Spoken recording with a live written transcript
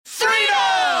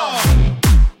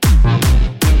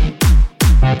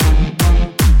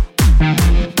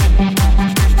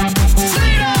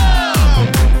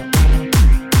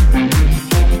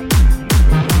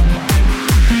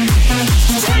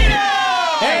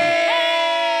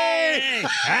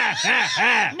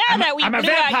that we I'm a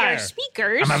blew out vampire. your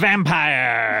speakers. I'm a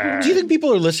vampire. Do you think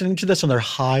people are listening to this on their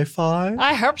hi-fi?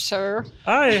 I hope so.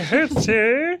 I hope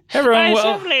so. Everyone, I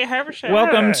simply hope so.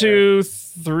 welcome to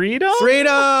Freedom.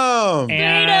 Freedom!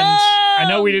 And I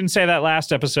know we didn't say that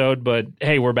last episode, but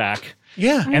hey, we're back.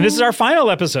 Yeah. And this is our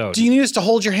final episode. Do you need us to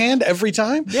hold your hand every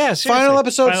time? Yeah, seriously. Final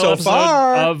episode so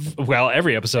far.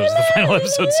 Every episode is the final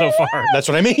episode so far. That's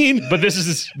what I mean. But this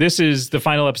is the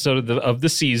final episode of the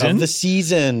season. Of the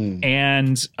season.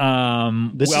 And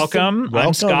welcome. I'm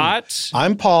welcome. Scott.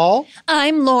 I'm Paul.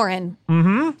 I'm Lauren.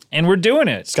 And we're doing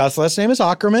it. Scott's last name is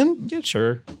Ackerman. Yeah,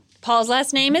 sure. Paul's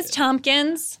last name is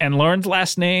Tompkins. And Lauren's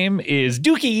last name is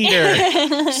Dookie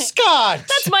Eater. Scott!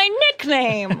 That's my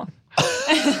nickname.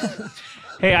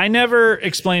 Hey, I never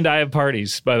explained I have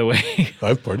parties, by the way. I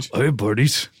have parties. I have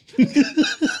parties. I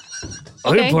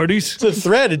Okay. have parties. It's a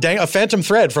thread, a phantom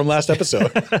thread from last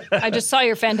episode. I just saw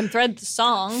your Phantom Thread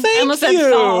song. Thank I almost said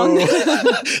you. song.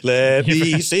 Let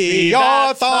me see your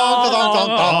thong, thong,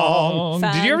 thong,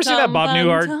 thong. Did you ever see that Bob Thum,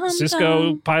 Newhart thum, Cisco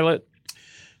thum. pilot?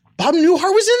 Bob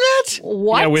Newhart was in that?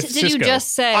 What Yeah, with did Cisco. you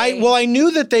just say? I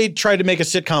knew that they tried to make a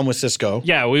sitcom with Cisco.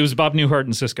 Yeah, it was Bob Newhart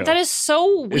and Cisco. That is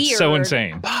so weird. It's so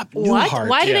insane. Bob What? Newhart.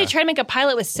 Why did yeah. they try to make a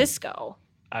pilot with Cisco?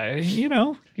 He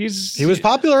He was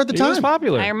popular at the He time. was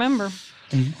popular. I remember.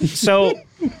 So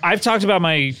I've talked about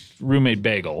my roommate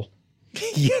Bagel.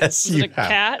 Yes, Is you it a have.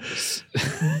 cat?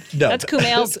 No, That's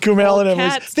Kumail's Kumail old and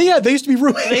Emily's. cats. They used to be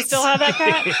roommates. They still have that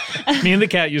cat? Me and the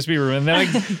cat used to be roommates, and then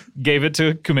I gave it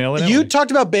to Kumail and You Emily. talked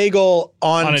about Bagel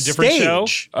on a different stage.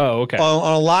 show? Oh, okay.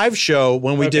 On a live show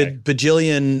when we Okay. did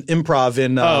Bajillion Improv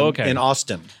in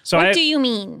Austin. So What do you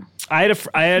mean? I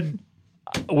had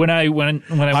when I went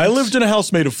I lived in a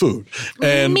house made of food,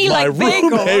 and Me my like bagel.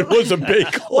 roommate was a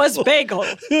bagel. Was bagel.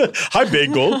 Hi,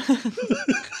 Bagel.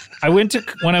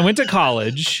 when I went to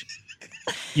college,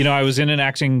 I was in an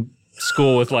acting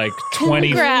school with like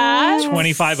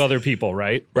 25 other people,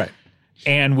 right? Right.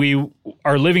 And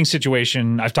our living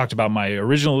situation, I've talked about my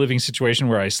original living situation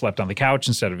where I slept on the couch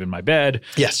instead of in my bed.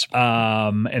 Yes.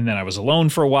 And then I was alone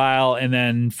for a while. And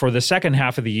then for the second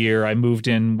half of the year, I moved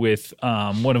in with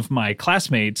one of my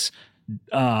classmates,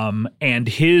 and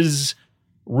his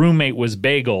roommate was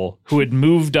Bagel, who had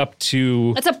moved up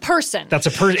to... That's a person.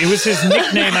 It was his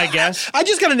nickname, I guess. I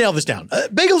just got to nail this down.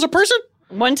 Bagel's a person?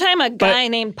 One time a guy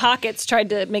named Pockets tried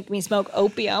to make me smoke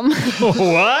opium.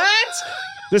 What?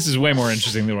 This is way more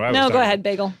interesting than what I was No, talking go ahead,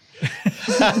 Bagel.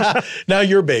 Now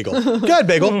you're Bagel. Go ahead,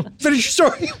 Bagel. Finish your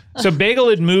story. So Bagel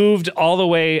had moved all the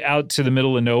way out to the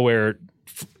middle of nowhere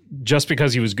just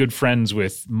because he was good friends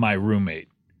with my roommate.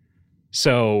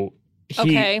 So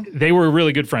they were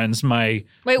really good friends. Wait,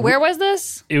 where was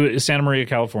this? It was Santa Maria,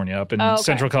 California, up in okay.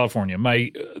 Central California.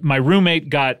 My roommate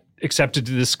got accepted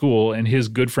to this school, and his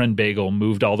good friend Bagel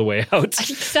moved all the way out.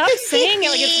 Stop saying it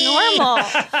like it's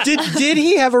normal. Did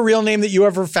he have a real name that you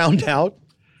ever found out?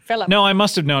 Philip. No, I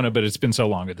must have known it, but it's been so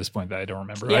long at this point that I don't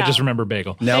remember. I Yeah. just remember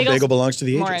Bagel. Now Bagel's Bagel belongs to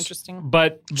the ages. More interesting.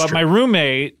 But my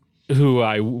roommate, who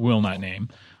I will not name,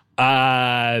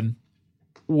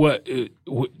 would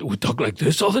talk like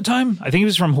this all the time. I think he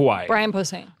was from Hawaii. Brian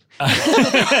Posehn.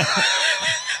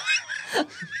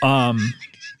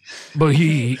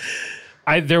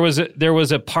 But there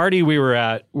was a party we were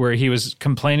at where he was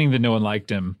complaining that no one liked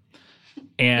him,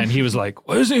 and he was like,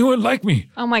 "Why doesn't anyone like me?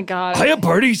 Oh my God. I have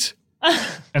parties."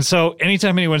 And so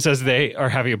anytime anyone says they are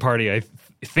having a party, I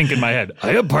think in my head,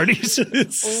 "I have parties."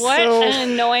 What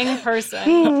an annoying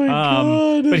person.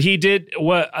 But he did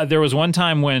there was one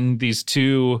time when these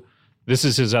two, this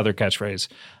is his other catchphrase,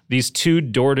 these two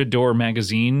door-to-door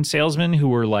magazine salesmen who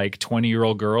were like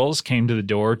 20-year-old girls came to the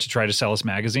door to try to sell us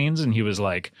magazines, and he was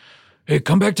like, "Hey,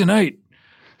 come back tonight.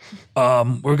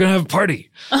 We're gonna have a party."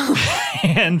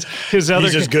 And his other,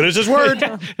 He's as good as his word.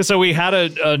 so we had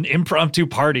an impromptu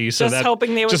party, so Just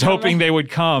hoping they would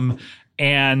come.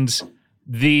 And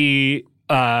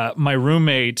my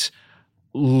roommate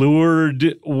lured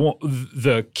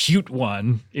the cute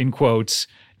one, in quotes,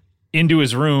 into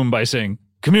his room by saying,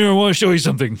 "Come here, I want to show you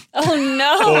something." Oh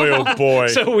no. Boy, oh boy.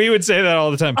 So we would say that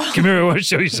all the time. "Come here, I want to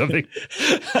show you something."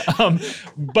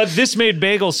 But this made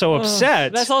Bagel so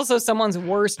upset. That's also someone's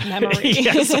worst memory.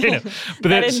 Yes, I know. But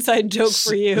that inside joke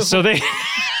for you. So they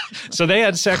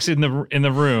had sex in the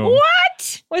room.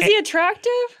 What? Was he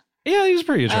attractive? Yeah, he was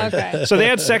pretty attractive. Okay. So they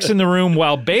had sex in the room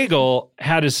while Bagel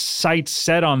had his sights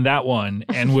set on that one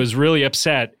and was really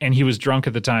upset, and he was drunk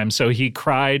at the time. So he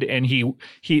cried, and he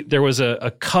there was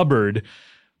a cupboard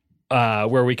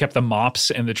where we kept the mops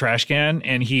and the trash can,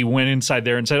 and he went inside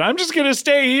there and said, "I'm just gonna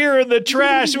stay here in the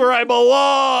trash where I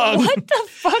belong." What the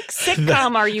fuck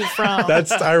sitcom are you from?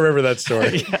 I remember that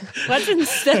story.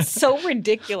 That's so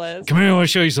ridiculous. Come here, I want to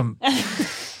show you some.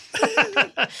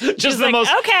 Just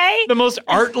the most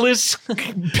artless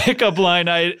pickup line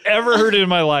I had ever heard in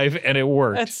my life, and it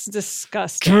worked. That's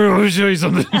disgusting. Come here, I want to show you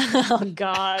something. Oh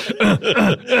God.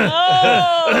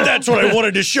 Oh. That's what I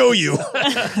wanted to show you.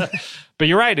 But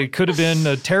you're right. It could have been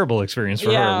a terrible experience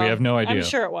for her. We have no idea. I'm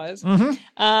sure it was.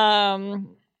 Mm-hmm.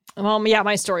 Well, yeah,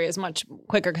 my story is much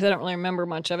quicker because I don't really remember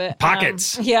much of it.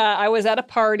 Pockets. Yeah, I was at a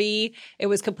party. It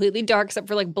was completely dark except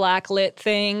for like black lit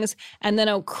things. And then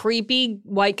a creepy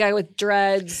white guy with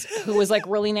dreads who was like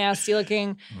really nasty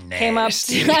looking came up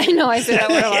to I know I say that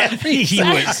word a lot. He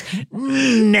was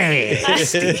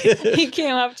nasty. He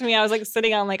came up to me. I was like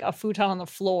sitting on like a futon on the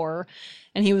floor.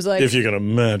 And he was like, if you can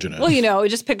imagine it. Well, you know,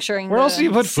 just picturing. Where else do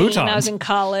you put scene. futons? I was in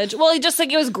college. Well, he just like,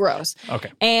 it was gross.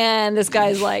 Okay. And this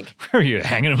guy's like, Are you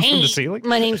hanging him from the ceiling?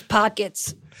 My name's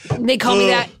Pockets. They call me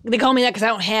that. They call me that because I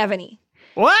don't have any.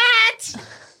 What?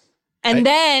 And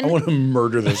then I want to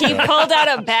murder this he guy. pulled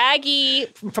out a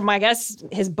baggie from, I guess,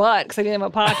 his butt because I didn't have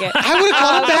a pocket. I would have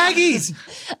called them baggies.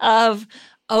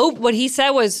 Of what he said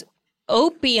was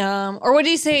opium, or what did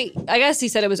he say? I guess he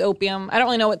said it was opium. I don't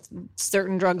really know what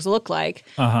certain drugs look like,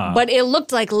 but it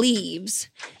looked like leaves.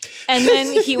 And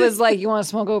then he was like, "You want to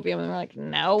smoke opium?" And we're like,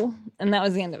 "No." And that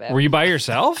was the end of it. Were you by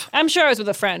yourself? I'm sure I was with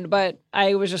a friend, but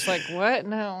I was just like, "What?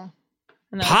 No."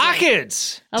 And that was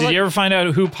Pockets. Did you ever find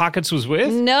out who Pockets was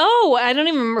with? No, I don't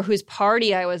even remember whose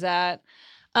party I was at.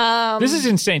 This is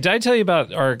insane. Did I tell you about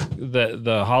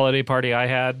the holiday party I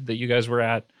had that you guys were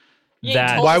at?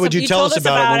 Why would you tell us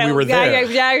about it when we were there?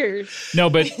 Yeah. No,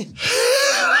 but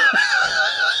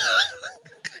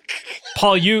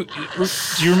Paul, do you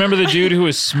remember the dude who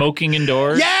was smoking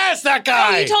indoors? Yes, that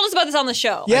guy. Oh, you told us about this on the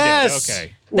show. Yes.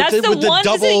 Okay. That's the one.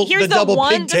 Here's the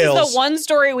one. This is the one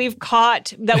story we've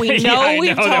caught that we know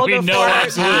we've told before. No,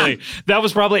 absolutely. That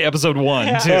was probably episode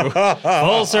 1 too.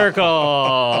 Full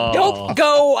circle. Don't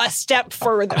go a step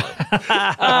further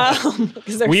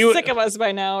because they're sick of us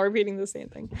by now repeating the same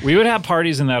thing. We would have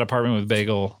parties in that apartment with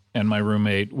Bagel and my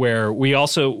roommate, where we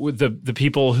also the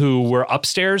people who were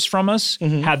upstairs from us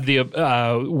had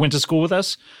went to school with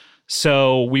us.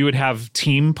 So we would have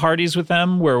team parties with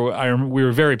them where we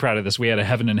were very proud of this. We had a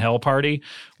heaven and hell party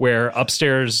where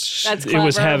upstairs it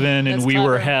was heaven and we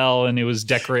were hell and it was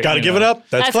decorated. Got to give it up.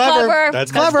 That's clever.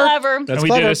 That's clever. And we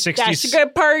did a 60s, That's a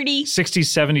good party. 60s,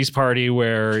 70s party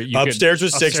where upstairs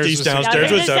was 60s, downstairs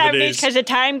was 70s. Because the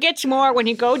time gets more when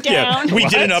you go down. Yeah, we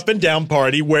did an up and down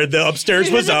party where the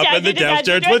upstairs was up and the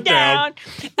downstairs was down.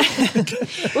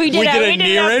 We did a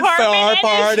near and far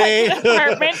party.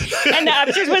 And the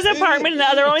upstairs was an apartment and the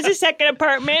other one was a second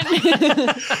apartment.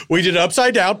 We did an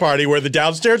upside down party where the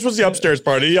downstairs was the upstairs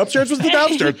party, the upstairs was the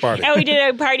downstairs party. And we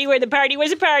did a party where the party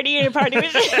was a party and a party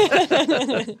was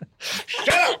Shut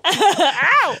up!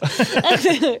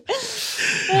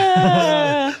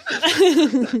 Ow!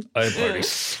 I had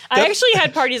parties. I actually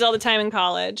had parties all the time in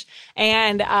college,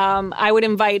 and I would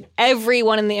invite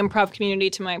everyone in the improv community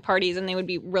to my parties, and they would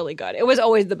be really good. It was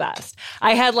always the best.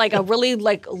 I had like a really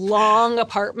long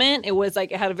apartment. It was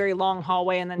like it had a very long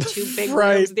hallway and then 2 big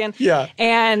rooms at the end. Yeah.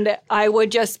 And I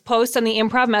would just post on the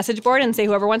improv message board and say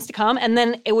whoever wants to come, and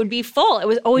then it would be full. It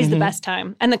was always the best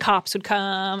time, and the cops would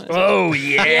come. Oh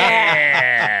yeah.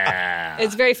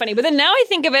 It's very funny. But then now I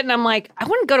think of it and I'm like, I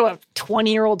wouldn't go to a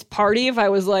 20-year-old party if I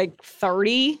was like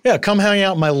 30. Yeah, come hang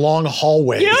out in my long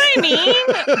hallway. You know what I mean?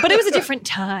 But it was a different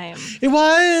time. It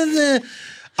was.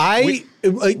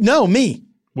 Me.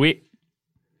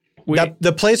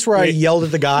 The place where I yelled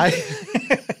at the guy,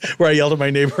 where I yelled at my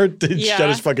neighbor to shut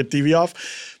his fucking TV off.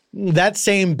 That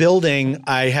same building,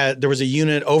 there was a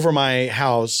unit over my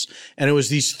house, and it was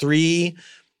these 3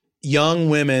 young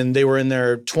women. They were in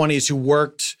their 20s who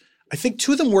worked. I think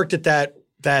 2 of them worked at that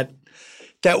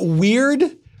weird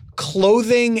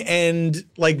clothing and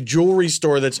like jewelry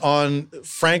store that's on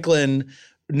Franklin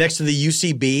next to the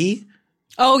UCB.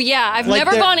 Oh yeah, I've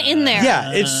never gone in there.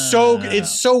 Yeah, it's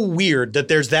so weird that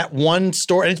there's that one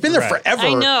store, and it's been there forever.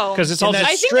 I know, because it's all that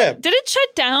I strip. think did it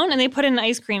shut down and they put in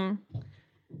ice cream?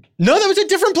 No, that was a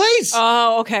different place.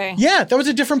 Oh, okay. Yeah, that was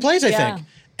a different place, I think.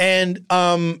 And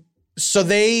so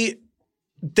they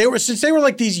were, since they were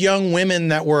like these young women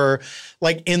that were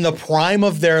like in the prime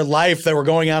of their life that were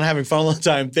going out and having fun all the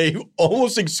time, they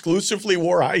almost exclusively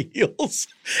wore high heels.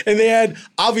 And they had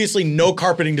obviously no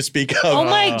carpeting to speak of. Oh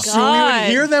my God. So we would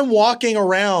hear them walking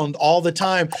around all the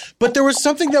time. But there was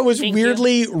something that was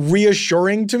weirdly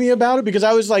reassuring to me about it because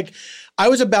I was like, I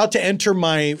was about to enter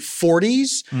my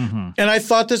 40s, and I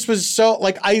thought this was so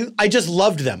like I just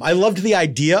loved them. I loved the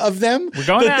idea of them. We're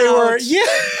going that out. They were,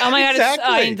 Oh my God,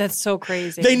 exactly. that's so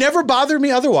crazy. They never bothered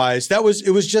me otherwise. It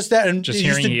was just that, and Just it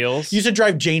hearing heels? used to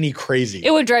drive Janie crazy.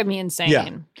 It would drive me insane. Yeah.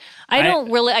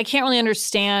 I can't really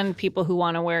understand people who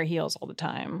want to wear heels all the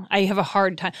time. I have a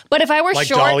hard time. But if I were Like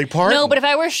short, Dolly Parton? no, but if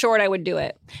I were short, I would do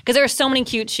it because there are so many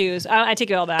cute shoes. I take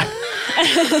it all back.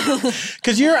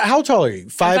 Because you're how tall are you?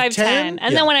 5'10"?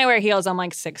 And then when I wear heels, I'm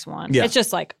like 6'1". Yeah. It's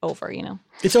just like over, you know.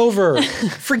 It's over.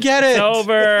 Forget it. It's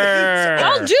over.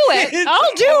 I'll do it.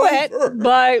 I'll do it.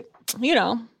 But you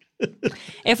know,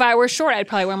 if I were short, I'd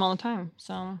probably wear them all the time.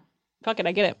 So fuck it,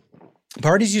 I get it.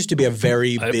 Parties used to be a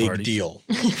very have big parties. deal.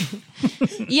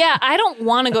 Yeah, I don't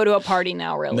want to go to a party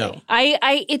now. Really, No.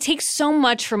 it takes so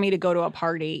much for me to go to a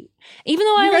party. Even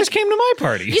though You guys came to my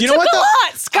party. You took a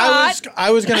lot, Scott.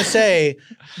 I was going to say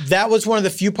that was one of the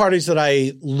few parties that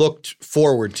I looked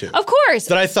forward to. Of course.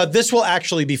 That I thought this will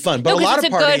actually be fun. But No, a 'cause lot it's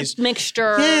of a parties. good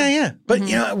mixture. Yeah. But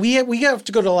you know, we have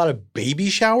to go to a lot of baby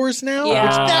showers now, Yeah.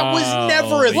 which that was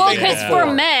never a Well, thing. because before.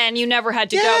 for men, you never had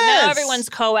to go. Yes. Now everyone's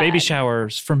co-ed. Baby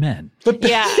showers for men. But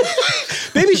Yeah.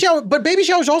 baby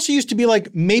showers also used to be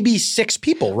like maybe 6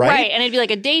 people, right? Right. And it'd be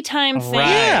like a daytime thing.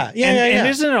 Yeah. And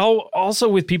isn't it also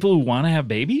with people who want to have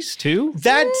babies too?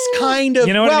 That's kind of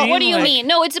You know what I well, mean? What do you Like- mean?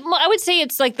 No, I would say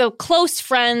it's like the close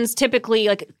friends typically,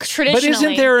 like traditionally. But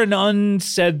isn't there an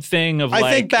unsaid thing of I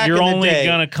like think back you're in the only day-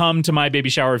 gonna come to my baby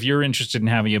shower if you're interested in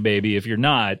having a baby? If you're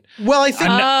not, Well, I think you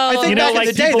know, back like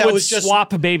in the day people that would was just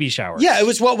swap baby showers. yeah, it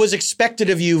was what was expected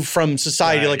of you from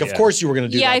society. Right, like, of yeah. course you were going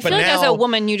to do Yeah, that. I but feel like now, as a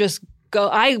woman, you just go.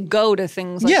 I go to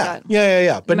things like that.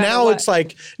 Yeah. But No matter now what. it's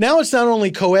like now it's not only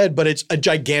co-ed, but it's a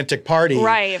gigantic party,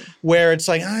 Right. Where it's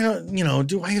like I don't,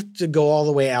 do I have to go all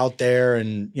the way out there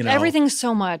and Everything's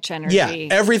so much energy. Yeah,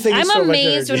 everything is I'm so much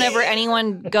amazed energy. whenever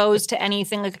anyone goes to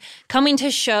anything like coming to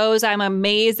shows. I'm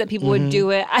amazed that people would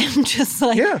do it. I'm just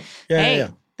like, Yeah. hey,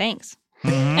 thanks.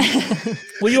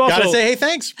 Well, you also Gotta say, hey,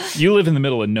 thanks. you live in the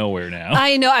middle of nowhere now.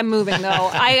 I know I'm moving though.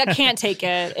 I can't take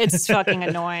it. It's fucking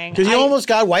annoying. Because you almost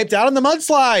got wiped out on the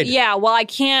mudslide. Yeah, well, I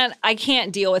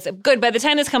can't deal with it. Good. By the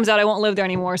time this comes out, I won't live there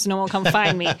anymore, so no one will come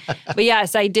find me. But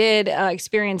yes, I did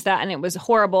experience that, and it was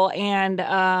horrible. And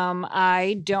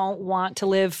I don't want to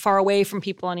live far away from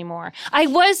people anymore. I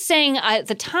was saying at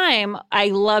the time I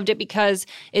loved it because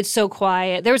it's so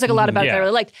quiet. There was like a lot about it that I Yeah.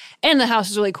 really liked, and the house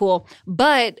is really cool.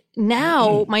 But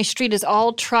now my street is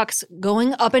all trucks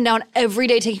going up and down every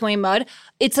day, taking away mud.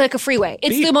 It's like a freeway.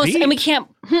 It's Beep, the most, beep. and we can't.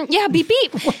 Yeah, beep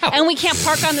beep. And we can't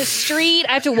park on the street.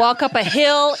 I have to walk up a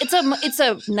hill. It's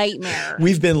a nightmare.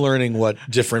 We've been learning what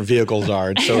different vehicles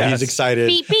are, so he's excited.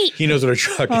 Beep, beep. He knows what a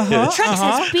truck is. Truck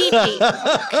says beep beep.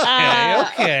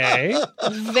 Okay.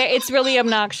 It's really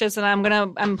obnoxious, and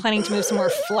I'm planning to move somewhere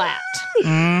flat.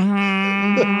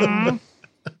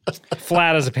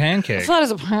 Flat as a pancake. Flat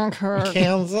as a pancake.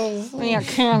 Kansas. Yeah,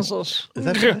 Kansas.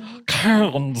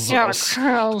 Kansas. Yeah, Kansas.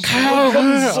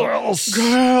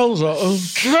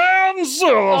 Kansas.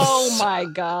 Oh my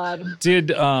God.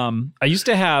 Did I used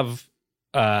to have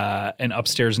an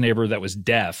upstairs neighbor that was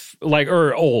deaf,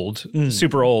 or old,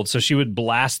 super old. So she would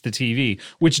blast the TV,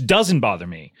 which doesn't bother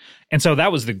me. And so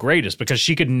that was the greatest because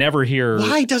she could never hear.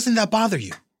 Why doesn't that bother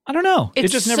you? I don't know. It's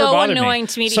it just never so bothered annoying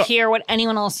to me to So- hear what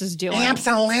anyone else is doing.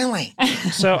 Absolutely.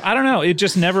 So I don't know. It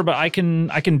just never. But I can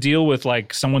deal with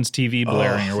like someone's TV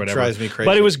blaring or whatever. drives me crazy.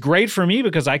 But it was great for me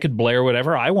because I could blare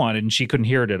whatever I wanted and she couldn't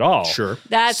hear it at all. Sure.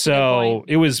 That's a good so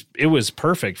point. it was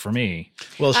perfect for me.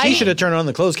 Well, she should have turned on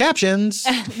the closed captions.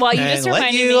 Well, you and just let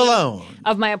reminded you me alone.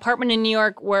 of my apartment in New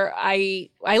York where I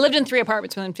lived in 3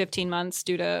 apartments within 15 months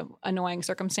due to annoying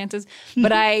circumstances.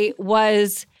 But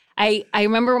I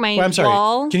remember my Well, I'm sorry.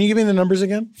 wall, Can you give me the numbers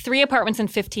again? 3 apartments in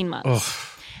 15 months.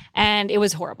 And it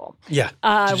was horrible. Yeah.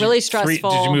 Really stressful.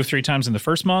 Did you move 3 times in the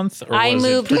first month? Or I was it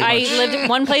moved. pretty I much- lived in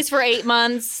one place for 8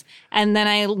 months, and then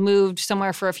I moved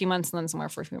somewhere for a few months, and then somewhere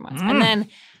for a few months, and then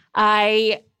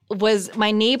I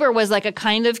my neighbor was like a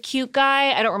kind of cute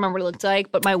guy. I don't remember what he looked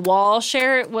like, but my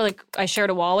I shared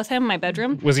a wall with him in my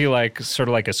bedroom. Was he like sort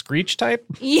of like a Screech type?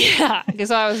 Yeah,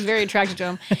 because I was very attracted to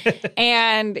him.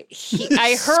 And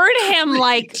I heard him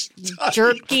like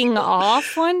jerking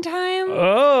off one time.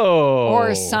 Oh.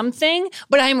 Or something.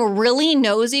 But I'm really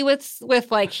nosy with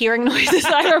like hearing noises.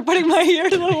 I remember putting my ear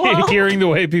to the wall. Hearing the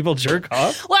way people jerk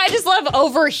off? Well, I just love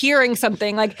overhearing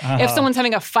something. Like if someone's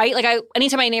having a fight, like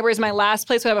anytime my neighbor is my last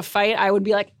place would have a fight, I would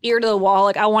be like ear to the wall.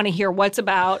 Like I want to hear what's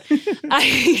about.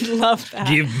 I love that.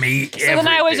 Give me everything. So then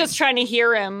I was just trying to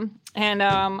hear him. And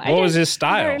what was his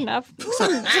style? Fair enough.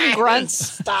 Some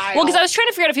grunts. Well, because I was trying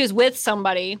to figure out if he was with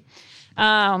somebody.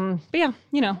 But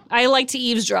yeah, I like to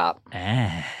eavesdrop.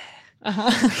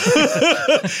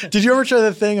 Did you ever try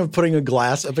the thing of putting a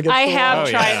glass up against the wall? I have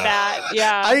tried that.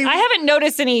 Yeah. I haven't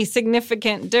noticed any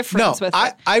significant difference with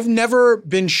it. I've never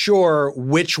been sure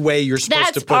which way you're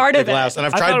supposed to put the glass. And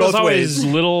I've tried both ways.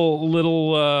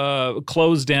 Little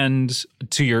closed end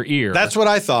to your ear. That's what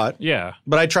I thought. Yeah.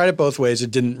 But I tried it both ways.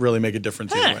 It didn't really make a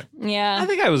difference either way. Yeah. I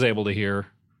think I was able to hear.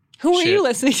 Who were you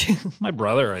listening to? My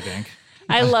brother, I think.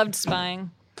 I loved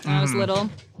spying when I was little.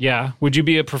 Yeah. Would you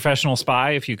be a professional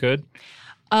spy if you could?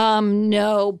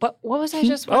 No, but what was I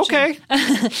just watching? Okay.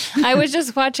 I was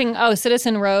just watching,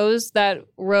 Citizen Rose, that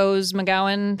Rose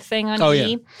McGowan thing on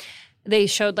E! Yeah. They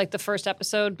showed like the first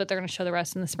episode, but they're going to show the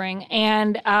rest in the spring.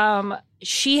 And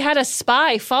she had a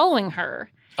spy following her.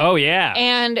 Oh, yeah.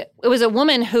 And it was a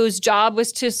woman whose job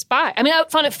was to spy. I mean, I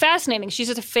found it fascinating. She's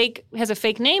just has a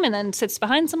fake name and then sits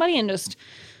behind somebody and just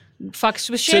fucks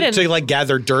with shit. To like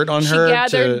gather dirt on her? She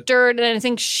gathered dirt, and I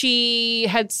think she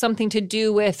had something to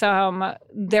do with,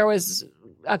 there was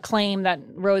a claim that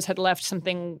Rose had left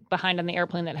something behind on the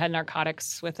airplane that had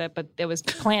narcotics with it, but it was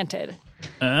planted.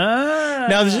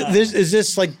 Now, is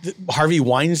this like Harvey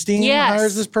Weinstein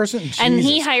hires this person? And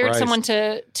he Jesus hired Christ. someone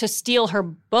to steal her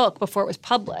book before it was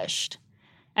published.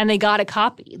 And they got a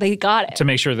copy. They got it. To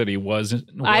make sure that he wasn't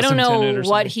I don't in it know or what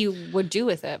something. he would do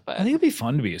with it, but I think it'd be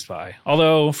fun to be a spy.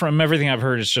 Although, from everything I've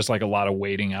heard, it's just like a lot of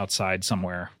waiting outside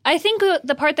somewhere. I think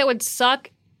the part that would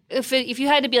suck if you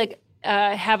had to be like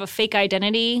have a fake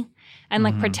identity and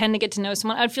like pretend to get to know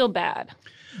someone, I'd feel bad.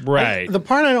 Right. The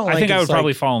part I don't like I think I would is, like,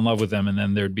 probably fall in love with them, and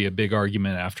then there'd be a big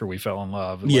argument after we fell in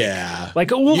love. Like, Yeah. Like,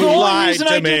 well, You the only lied reason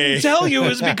to I me. didn't tell you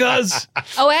is because...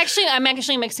 I'm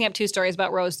actually mixing up two stories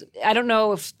about Rose. I don't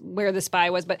know where the spy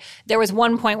was, but there was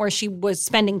one point where she was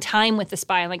spending time with the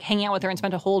spy and like hanging out with her and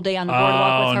spent a whole day on the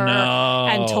boardwalk with her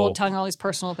and telling all these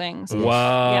personal things.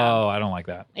 Wow. Yeah. I don't like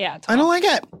that. Yeah. I don't like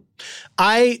it.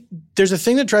 There's a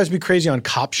thing that drives me crazy on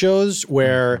cop shows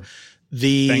where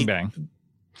Bang Bang.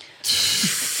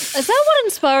 Is that what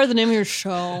inspired the name of your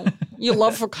show? You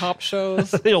love for cop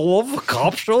shows? They love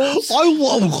cop shows? I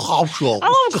love cop shows. I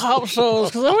love cop shows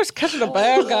because they're always catching a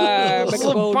bad guy. Make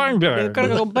him go Bang bang. They're gonna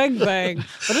go bang bang.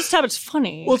 But this time it's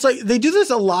funny. Well, it's like they do this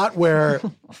a lot where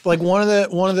like one of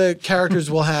the characters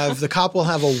the cop will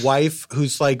have a wife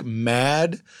who's like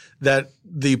mad that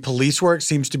the police work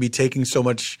seems to be taking so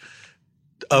much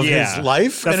of his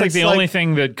life. That's and like the only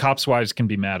thing that cops' wives can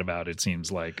be mad about, it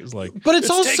seems like. Is like, but it's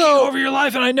also taking over your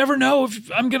life and I never know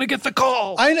if I'm going to get the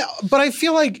call. I know, but I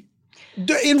feel like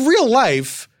in real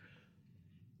life,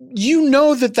 you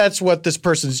know that that's what this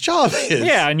person's job is.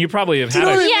 Yeah, and you probably have had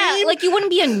know a... what I mean? like you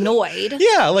wouldn't be annoyed.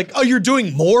 Yeah, like, oh, you're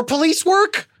doing more police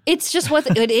work? It's just what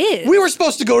it is. We were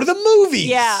supposed to go to the movies.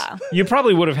 Yeah. You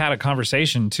probably would have had a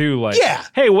conversation too, like, Yeah.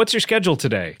 hey, what's your schedule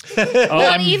today?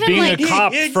 I'm even being like- a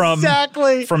cop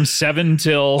Exactly. from 7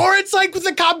 till... Or it's like when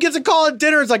the cop gets a call at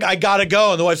dinner, it's like, I gotta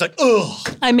go. And the wife's like,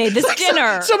 ugh. I made this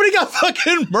dinner. Somebody got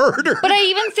fucking murdered. But I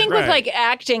even think with Right. like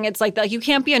acting, it's like you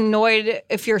can't be annoyed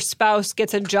if your spouse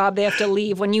gets a job they have to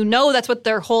leave when you know that's what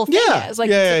their whole thing Yeah. is.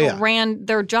 Like, Yeah, it's yeah, like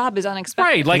their job is unexpected.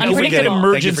 Right, like Thank you we for get getting-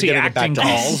 emergency thank you for getting it acting back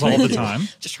to us. calls all the time.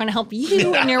 Just trying to help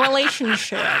you in your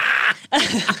relationship.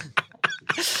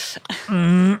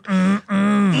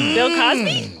 Bill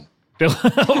Cosby?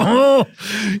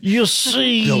 You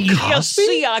see, Bill You Cosby?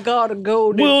 see, I gotta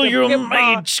go. to William get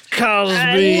my- H.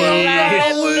 Cosby.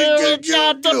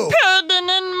 Got the pudding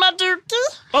in my turkey.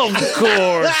 Of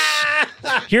course.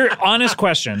 Here, honest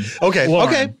question. Okay,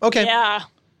 Lauren, okay. Yeah.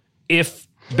 If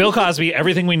Bill Cosby,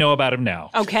 everything we know about him now,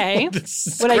 Okay. This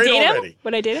is Would I great date already. him?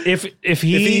 Would I date him? if If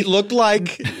he looked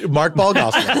like Mark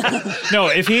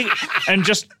Balgosman. if he, and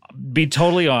just be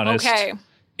totally honest, Okay.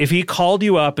 if he called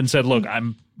you up and said, look,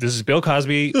 this is Bill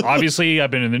Cosby. Obviously,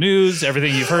 I've been in the news,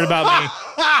 everything you've heard about me.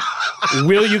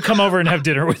 Will you come over and have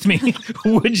dinner with me?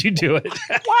 Would you do it?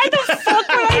 Why the fuck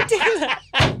would I do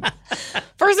that?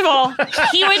 First of all,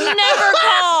 he would never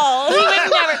call. He would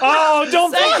never. Oh,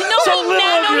 don't think so little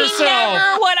of he yourself.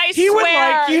 never would. I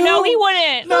No, he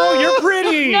wouldn't. No, you're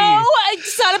pretty. No,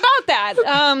 it's not about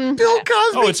that. Bill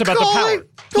Cosby. Oh, it's about the power.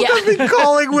 Bill Cosby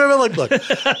calling women like, look,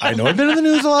 I know I've been in the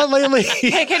news a lot lately.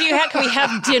 Hey, can we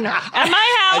have dinner at my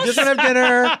I house? just want to have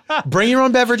dinner. Bring your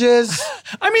own beverages.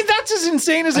 I mean, that's as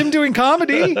insane as him doing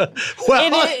comedy. Well,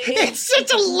 it's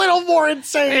such a little more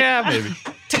insane. Yeah, maybe.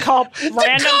 To call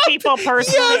random people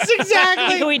personally. Yes,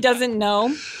 exactly. Who he doesn't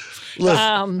know.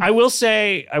 Listen, I will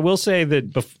say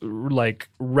that like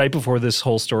right before this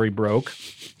whole story broke,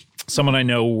 someone I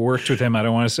know worked with him. I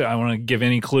don't want to give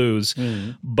any clues,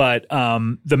 but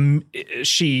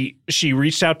she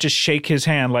reached out to shake his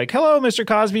hand, like, "Hello, Mr.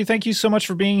 Cosby, thank you so much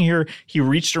for being here." He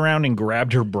reached around and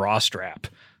grabbed her bra strap.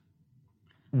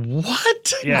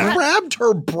 what? Yeah. Grabbed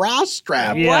her bra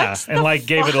strap. Yeah, What and the like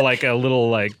gave it a little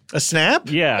like A snap?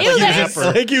 yeah, Ew, like that's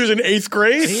snapper. Like he was in 8th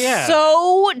grade? Yeah.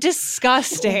 So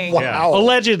disgusting. Wow. Yeah.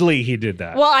 Allegedly, he did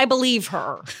that. Well, I believe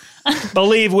her.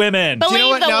 Believe women. Believe know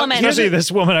what? the Now, woman. Especially this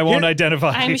woman I won't identify.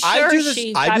 I'm I sure do this,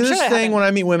 she. I I'm do sure this that thing happened. when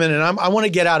I meet women, and I want to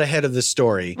get out ahead of this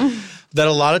story. That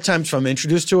a lot of times, if I'm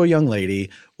introduced to a young lady,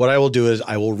 what I will do is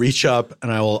I will reach up and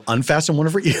I will unfasten one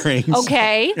of her earrings.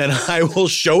 Okay. And I will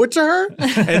show it to her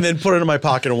and then put it in my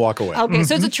pocket and walk away. Okay,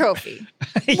 so it's a trophy.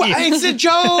 Well, it's a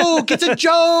joke. It's a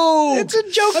joke. It's a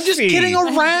joke I'm just fee. kidding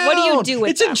around. What do you do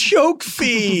with it's them? a joke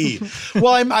fee.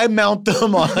 Well, I mount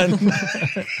them on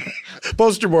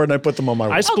poster board and I put them on my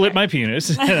wall. I split my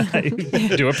penis and I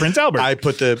do a Prince Albert. I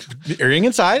put the earring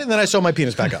inside and then I sew my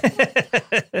penis back up.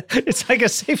 It's like a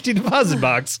safety deposit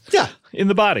box. Yeah. In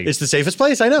the body. It's the safest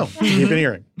place I know. Keep an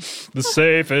earring. The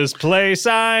safest place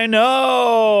I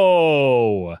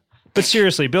know. But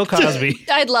seriously, Bill Cosby.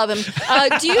 I'd love him.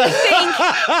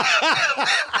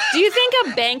 Do you think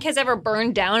a bank has ever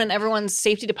burned down and everyone's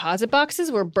safety deposit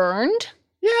boxes were burned?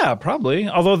 Yeah, probably.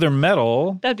 Although they're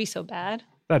metal, That'd be so bad.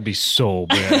 that'd be so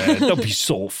bad. That'd be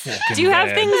so fucking Do you have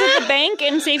bad. things at the bank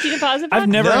in safety deposit boxes? I've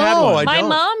never No, had one. I My don't.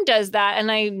 mom does that,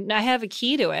 and I have a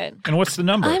key to it. And what's the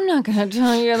number? I'm not going to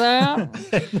tell you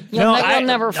that. You'll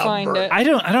never find it. I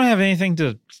don't have anything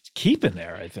to keep in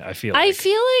there. I feel like. I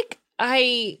feel like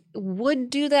I would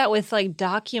do that with like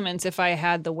documents if I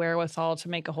had the wherewithal to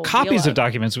make a whole copies deal of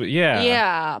documents. Yeah.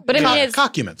 Yeah, but I mean, it's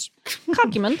Documents.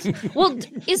 documents. Well,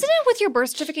 isn't it with your birth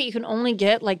certificate you can only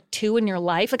get like 2 in your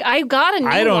life? Like I got a new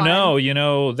one. I don't know. You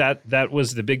know, that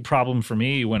was the big problem for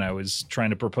me when I was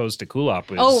trying to propose to Kulop.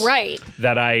 Was Oh, right.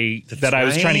 That I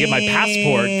was trying to get my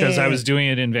passport because I was doing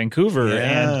it in Vancouver,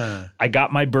 Yeah. and I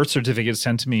got my birth certificate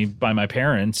sent to me by my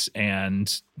parents,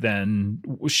 and then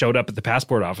showed up at the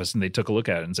passport office, and they took a look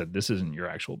at it and said, "This isn't your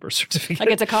actual birth certificate. Like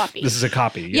it's a copy. This is a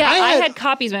copy." Yeah, I had- had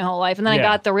copies my whole life, and then I Yeah.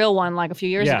 got the real one like a few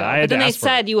years Yeah, ago. I had But then to they ask for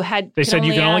said it. you had. They said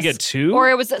you can only ask- get 2? or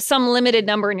it was some limited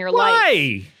number in your life.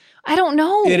 Why? I don't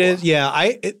know. It is, yeah.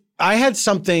 I had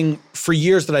something for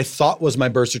years that I thought was my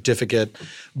birth certificate,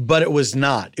 but it was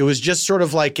not. It was just sort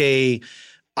of like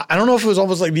I don't know if it was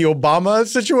almost like the Obama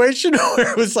situation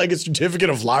where it was like a certificate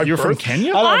of live You're birth. from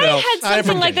Kenya? I don't know. I had I'm something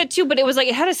from like Kenya. that too, but it was like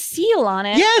it had a seal on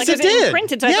it. Yes, like it did.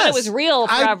 Printed, so I thought it was real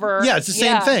forever. Yeah, it's the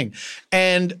same thing.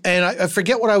 And I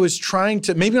forget what I was trying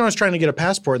to. Maybe when I was trying to get a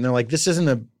passport, and they're like, "This isn't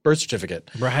a birth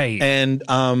certificate." Right. And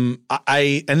and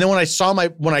then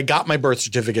when I got my birth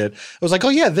certificate, I was like, "Oh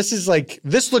yeah,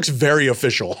 this looks very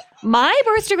official." My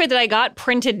birth certificate that I got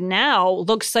printed now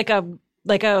looks like a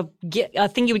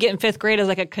thing you would get in 5th grade as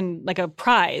like a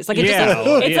prize. Like it's Yeah.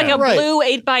 it's like a Right. blue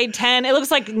 8x10. It looks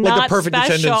like not perfect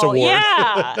special. attendance award.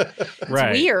 Yeah, it's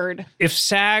Right. weird. If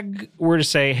SAG were to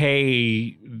say,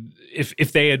 "Hey,"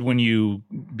 if they had, when you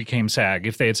became SAG,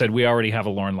 if they had said, "We already have a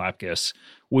Lauren Lapkus,"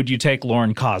 would you take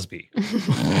Lauren Cosby?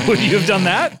 Would you have done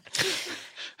that?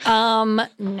 No,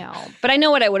 but I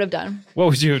know what I would have done. What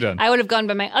would you have done? I would have gone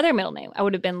by my other middle name. I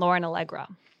would have been Lauren Allegra.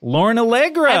 Lauren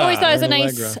Allegra. I've always thought it was a Lauren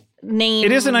nice Allegra. name.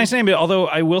 It is a nice name, but although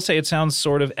I will say it sounds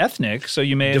sort of ethnic, so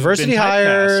you may have Diversity been typecast.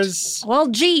 hires Well,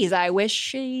 geez, I wish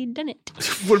she'd done it.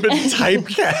 would have been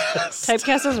typecast.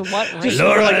 Typecast is what? Race?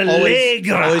 Laura Like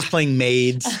Allegra. always playing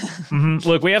maids.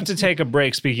 Look, we have to take a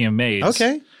break. Speaking of maids,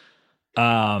 Okay.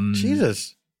 Um,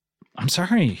 Jesus. I'm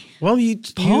sorry. Well, you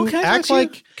Paul, can I act talk to you?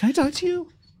 like Can I talk to you?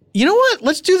 you know what?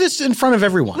 Let's do this in front of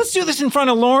everyone. Let's do this in front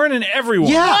of Lauren and everyone.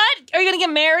 Yeah. What? Are you gonna get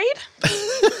married?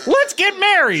 Let's get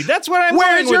married. That's what I'm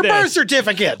Where's going your with birth this.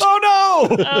 certificate? Oh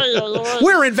no! Oh,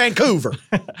 We're in Vancouver.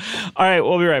 All right,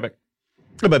 we'll be right back.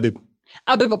 Bye, babe.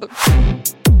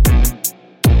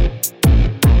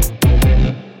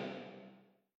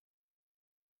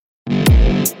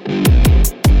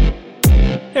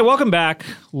 Hey, welcome back.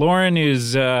 Lauren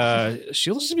is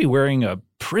she looks to be wearing a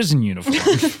prison uniform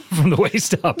from the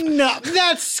waist up. No,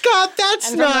 that's Scott.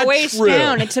 That's And from not the waist true.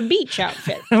 down, it's a beach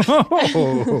outfit.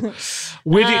 Oh.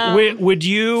 Would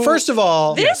you? First of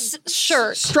all, This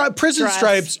shirt. prison dress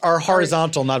stripes are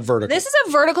horizontal, not vertical. This is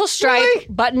a vertical stripe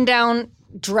button-down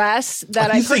dress that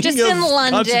I You thinking purchased in of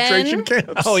concentration London.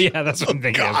 camps? Oh yeah, that's what I'm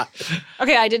thinking of.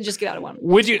 Okay, I did just get out of one.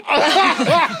 Would you?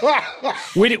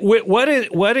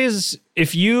 What is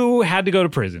if you had to go to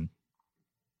prison?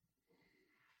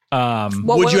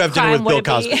 What Would you have dinner crime with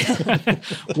Bill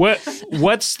would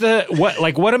it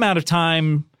be? What amount of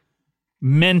time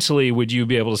mentally would you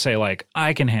be able to say like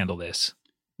I can handle this?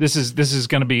 This is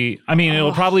going to be. I mean,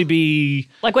 it'll probably be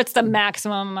Like, what's the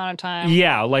maximum amount of time?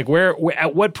 yeah. Like where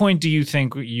at what point do you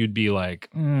think you'd be like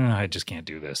I just can't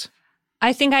do this?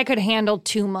 I think I could handle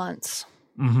 2 months.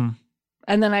 Mm-hmm.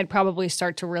 And then I'd probably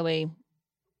start to really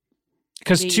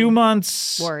Because be 2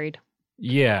 months, worried.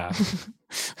 yeah.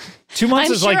 2 months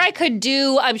I'm is sure like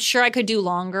I'm sure I could do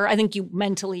longer. I think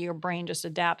your brain just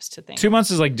adapts to things. 2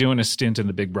 months is like doing a stint in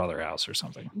the Big Brother house or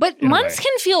something. But in a months way.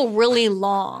 can feel really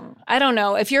long. I don't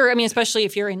know. Especially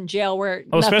if you're in jail where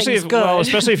especially nothing's if good.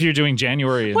 especially if you're doing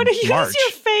January and what are you March.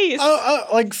 your face?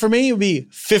 like for me, it would be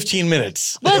 15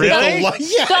 minutes. Well, Really?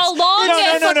 Yes. The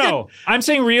longest. No. I'm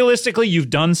saying realistically, you've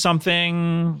done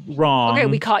something wrong. Okay,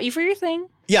 we caught you for your thing.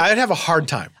 Yeah, I'd have a hard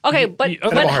time. Okay, but I'd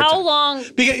have a hard how time. long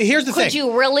Because here's the could thing.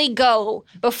 you really go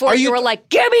before you- you were like,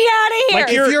 get me out of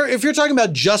here? If you're talking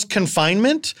about just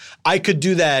confinement, I could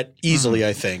do that easily,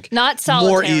 I think. Not More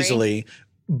solitary. easily.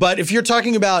 But if you're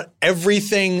talking about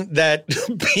everything that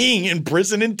being in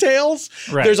prison entails,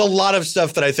 Right. there's a lot of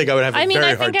stuff that I think I would have a I mean,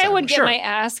 very I hard think I time would with. get Sure. my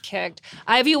ass kicked.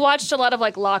 Have you watched a lot of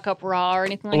like Lock Up Raw or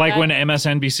anything like Like that? when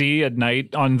MSNBC at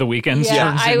night on the weekends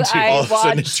Yeah, turns into All of a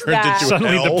sudden it watched turned that. into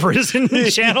suddenly hell. the prison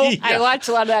channel. I watch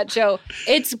a lot of that show.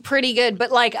 It's pretty good,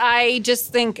 but like I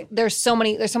just think there's so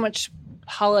much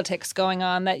politics going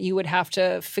on that you would have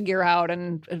to figure out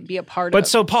and be a part But of.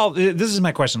 so, Paul, this is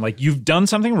my question. Like, you've done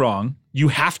something wrong. You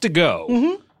have to go.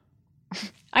 Mm-hmm.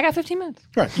 I got 15 minutes.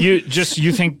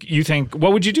 You think.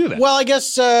 What would you do then? Well, I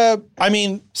guess, I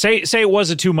mean, Say it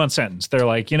was a 2-month sentence. They're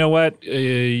like, you know what?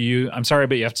 I'm sorry,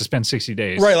 but you have to spend 60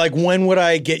 days. right, like when would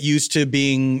I get used to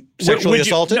being sexually would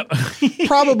you- assaulted? no.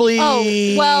 Probably.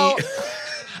 Oh, well,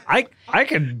 I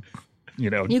could, You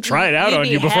try can- it out you'd on be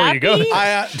you before you go.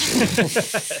 happy?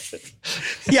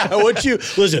 Yeah, what you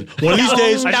listen? One of these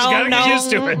days, I just gotta get used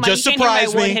to it. My- just you can't hear my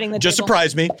surprise wood hitting me. the Just table.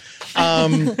 surprise me.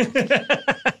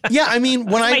 Yeah, I mean,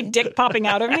 My dick popping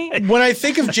out of me. when I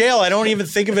think of jail, I don't even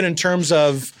think of it in terms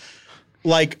of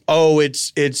like, oh,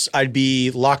 it's I'd be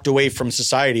locked away from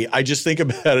society. I just think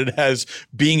about it as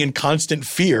being in constant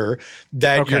fear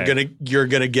that Okay. you're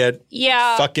gonna get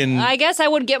fucking. I guess I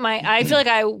would get I feel like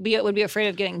I would be afraid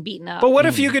of getting beaten up. But what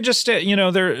if you could just,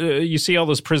 you see all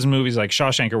those prison movies like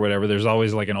Shawshank or whatever. There's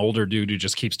always like an older dude who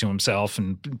just keeps to himself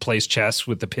and plays chess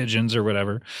with the pigeons or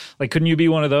whatever. Like, couldn't you be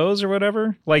one of those or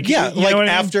whatever? Like, yeah, you know like what I mean?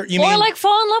 after you or mean like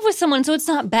fall in love with someone so it's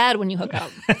not bad when you hook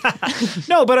up.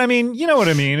 No, but I mean, you know what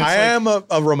I mean. It's I am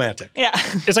a romantic. Yeah.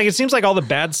 It's like it seems like all the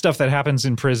bad stuff that happens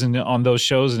in prison on those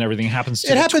shows and everything happens to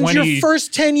It the happens 20 your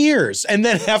first 10 years, and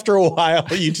then after a while,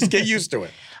 you just get used to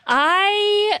it.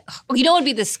 What would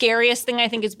be the scariest thing I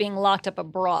think is being locked up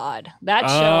abroad. That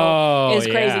show Oh, is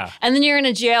crazy. yeah. And then you're in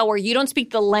a jail where you don't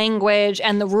speak the language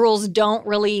and the rules don't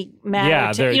really matter.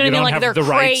 Yeah, to, you know you what I mean? don't Like have they're the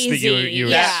rights crazy. that you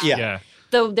yeah. Yeah.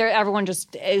 Everyone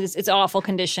just it's awful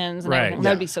conditions and Right. everything. That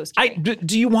would be so scary.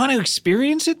 Do you want to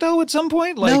experience it though at some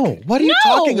point? Like, No, what are you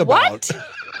No, talking about? what?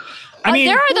 I mean,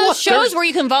 there are those look, shows there's- where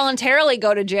you can voluntarily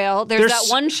go to jail. There's There's-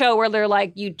 that one show where they're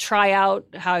like, you try out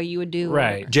how you would do.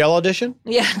 right. Jail audition?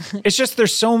 Yeah. It's just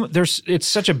it's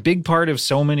such a big part of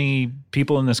so many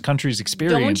people in this country's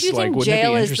experience. Don't you like, think wouldn't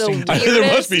jail it be is the interesting? to- weirdest-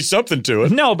 There must be something to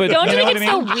it. No, but Don't you know think what it's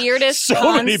I mean? the weirdest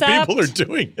So many concept people are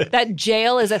doing it. that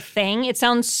jail is a thing? It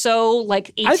sounds so like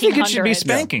 1800s. I think it should be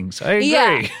spankings. I agree.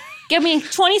 Yeah. Give me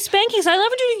 20 spankings. I'll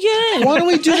never do it again. Why don't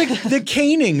we do the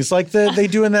canings like they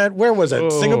do in that? Where was it? Oh,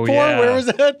 Singapore? yeah. Where was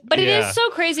that? But it Yeah. is so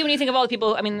crazy when you think of all the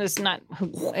people. I mean, there's not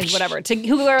whatever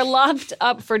who are locked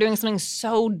up for doing something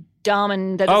so dumb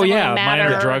and that doesn't Oh yeah, really matter.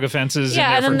 minor drug offenses.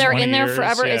 Yeah, and then they're in there years.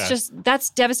 forever. Yeah. It's just that's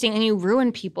devastating, and you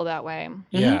ruin people that way.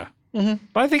 Yeah. Mm-hmm.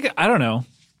 But I don't know.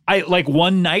 I like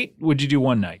one night. Would you do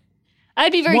one night?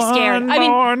 I'd be very scared. I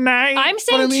mean, more night. I'm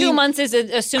saying I mean- 2 months is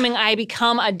assuming I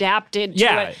become adapted to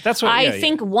Yeah, it. that's what- I yeah,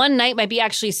 think 1 night might be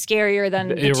actually scarier than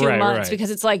the You're 2 right, months right.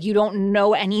 because it's like you don't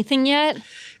know anything yet.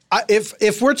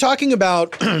 If we're talking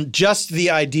about just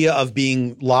the idea of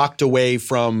being locked away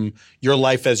from your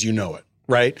life as you know it,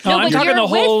 right? No, I'm but talking you're the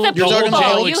whole- with the you're people. talking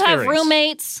jail You have experience.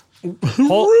 roommates,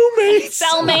 Whole- Roommates.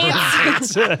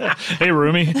 cellmates. Hey,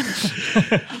 roomie.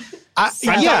 I'm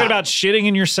talking about shitting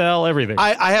in your cell, everything.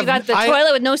 I have You got the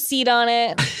toilet with no seat on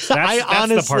it. That's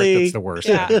the part that's the worst.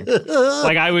 Yeah.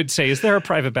 Like I would say, is there a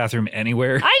private bathroom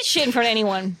anywhere? I'd shit in front of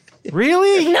anyone.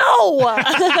 Really? No.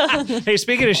 Hey,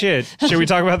 speaking of shit, should we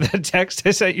talk about that text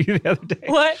I sent you the other day?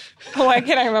 What? Oh, why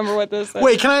can't I remember what this is?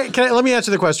 Wait, can I let me answer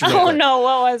the question real Oh quick. no,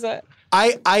 what was it?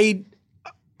 I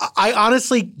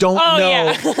honestly don't know.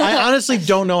 yeah. I honestly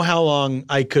don't know how long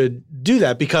I could do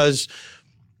that because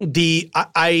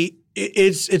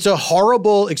it's a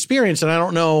horrible experience, and I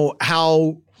don't know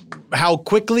how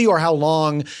quickly or how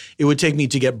long it would take me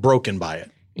to get broken by it.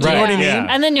 Do you know what I mean? Yeah.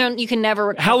 And then you can never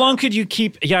recover. How long could you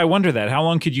keep? Yeah, I wonder that. How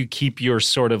long could you keep your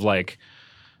sort of like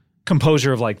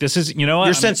composure of like this is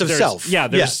your sense of self? Yeah,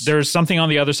 there's something on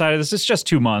the other side of this. It's just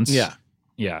 2 months. Yeah.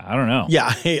 I don't know.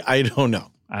 Yeah, I don't know.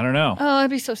 I don't know. Oh,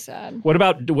 that'd be so sad. What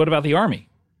about the army?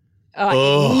 Oh, I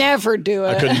could never do it.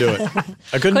 I couldn't do it.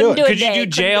 I couldn't do it. do it. Could you do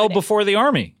jail before the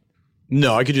army?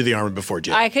 No, I could do the army before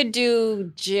jail. I could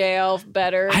do jail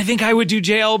better. I think I would do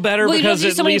jail better well, because you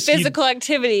don't do so many least physical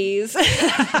activities.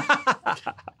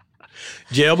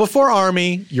 Jail before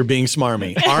army, you're being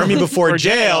smarmy. Army before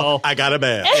jail, I got a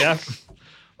bail. Yeah.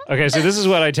 Okay, so this is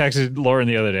what I texted Lauren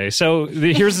the other day. So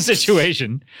here's the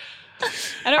situation.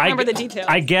 I don't remember the details.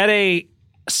 I get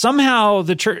somehow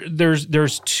the church.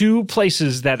 There's 2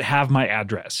 places that have my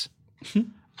address,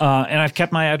 and I've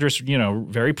kept my address,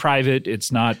 very private.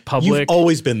 It's not public. You've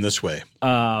always been this way.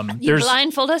 You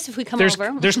blindfold us if we come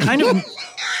over. There's kind of.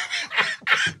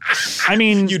 I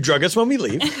mean, you drug us when we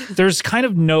leave. There's kind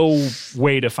of no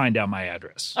way to find out my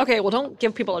address. Okay, well, don't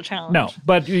give people a challenge. No,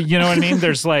 but you know what I mean?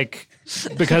 There's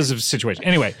because of situation.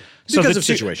 Anyway. So because of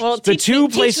situation. Well, teach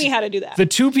me how to do that. The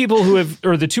 2 people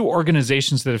the 2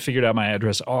 organizations that have figured out my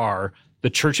address are the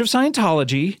Church of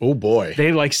Scientology. Oh boy.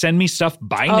 They send me stuff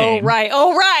by name.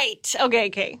 Oh right.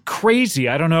 Okay. Crazy.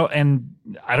 I don't know. And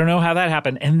I don't know how that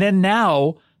happened. And then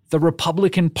now the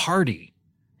Republican Party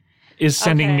is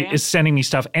sending me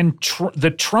stuff. And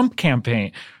the Trump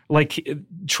campaign,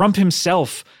 Trump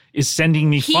himself is sending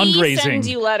me fundraising. He sends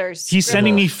you letters. He's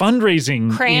sending me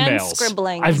fundraising Crayon emails.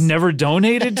 scribblings. I've never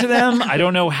donated to them. I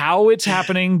don't know how it's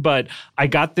happening, but I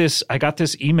got this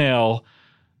email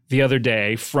the other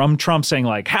day from Trump saying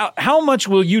how much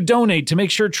will you donate to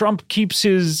make sure Trump keeps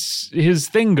his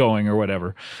thing going or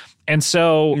whatever. And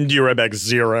so you write back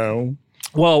 0.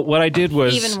 Well, what I did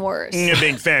was even worse. A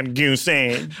big fat goose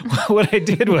egg. What I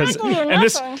did was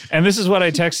and this is what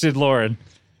I texted Lauren.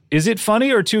 Is it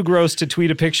funny or too gross to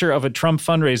tweet a picture of a Trump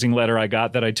fundraising letter I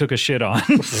got that I took a shit on?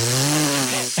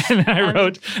 And I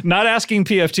wrote, not asking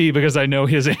PFT because I know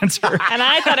his answer. And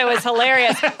I thought it was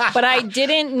hilarious, but I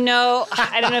didn't know.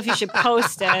 I don't know if you should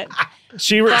post it.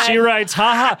 She writes,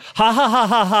 ha ha ha ha ha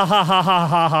ha ha ha ha ha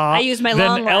ha ha. I used my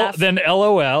long laugh. Then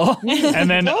LOL. And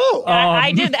then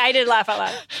I did laugh out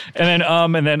loud.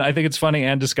 And then I think it's funny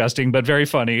and disgusting, but very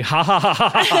funny. Ha ha ha ha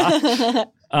ha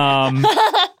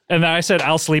ha. And then I said,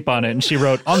 I'll sleep on it. And she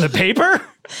wrote, on the paper?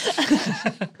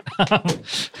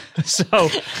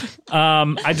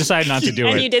 I decided not to do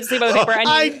it. And you did sleep on the paper.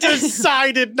 I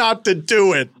decided not to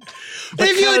do it.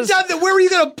 If you had done that, where were you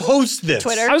going to post this?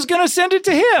 Twitter. I was going to send it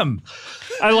to him.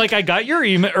 I got your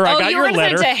email, or I got your letter. Oh, you were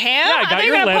going to send it to him? Yeah, I got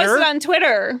your letter. Post it on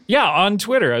Twitter. Yeah, on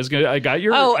Twitter. I got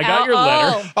your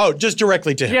letter. Oh, just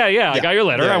directly to him. Yeah. I got your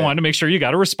letter. Yeah. I wanted to make sure you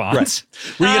got a response.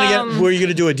 Right. Were you going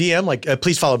to do a DM?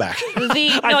 Please follow back. He was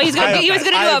going to do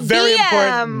a very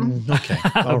BM. Okay.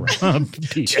 All right.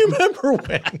 Do you remember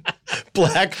when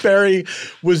BlackBerry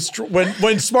was when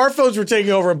smartphones were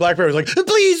taking over and BlackBerry was like,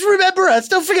 please remember us.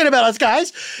 Don't forget about us,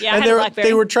 guys. Yeah, and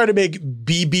they were trying to make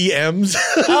BBMs.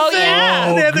 Oh,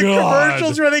 yeah. They had the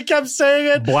commercials where they kept saying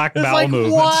it. Black it's bowel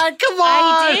movement. Why? Come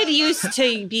on. I did used to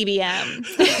BBM.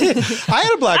 I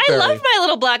had a BlackBerry. I loved my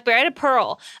little BlackBerry. I had a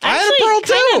Pearl. I had a Pearl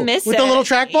too. Miss with it. the little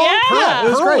trackball. Yeah. It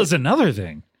was Pearl great. is another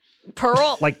thing.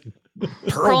 Pearl?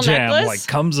 Pearl Jam, necklace?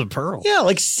 comes of pearl. Yeah,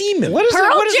 like semen. What is Pearl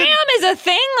What is Jam is a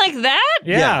thing like that?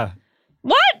 Yeah.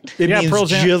 What? It means Pearl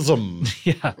Jam. jism.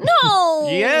 Yeah. No.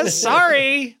 Yes,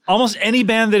 sorry. Almost any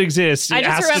band that exists I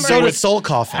just has remember- to So do did with Soul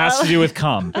Coffin. has to do with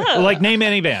cum. Name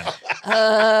any band.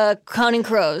 Counting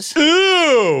Crows. Ooh.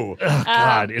 Oh,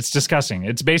 God, it's disgusting.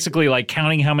 It's basically like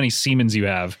counting how many Siemens you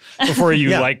have before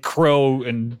you crow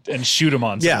and shoot them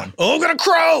on Yeah. someone. Oh, I'm going to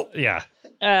crow. Yeah.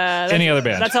 Any other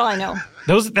band? That's all I know.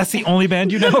 That's the only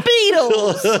band you know?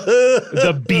 Beatles.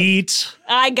 The Beat.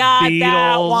 I got that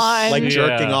Beatles. one. Like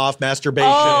jerking off, masturbation.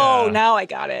 Oh, now I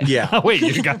got it. Yeah. Oh, wait,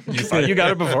 you thought you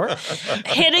got it before?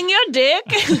 Hitting your dick.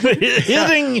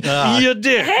 Hitting your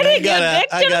dick. Hitting your gotta- dick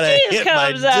I till gotta the cheese hit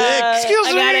my comes dick. out. Excuse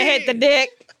I gotta me. hit the dick.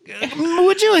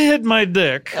 Would you hit my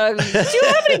dick? Do you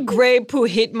have any grape who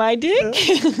hit my dick?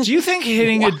 Do you think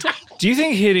hitting a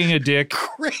dick?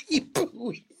 Grape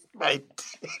who hit my dick.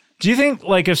 Do you think,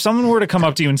 like, if someone were to come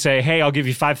up to you and say, hey, I'll give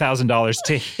you $5,000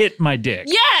 to hit my dick.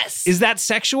 Yes. Is that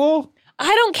sexual?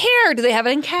 I don't care. Do they have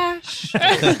it in cash?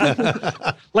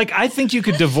 Like, I think you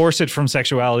could divorce it from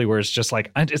sexuality where it's just like,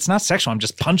 it's not sexual. I'm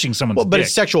just punching someone's dick. But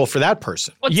it's sexual for that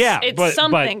person. Well, it's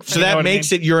something. So that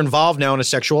makes it you're involved now in a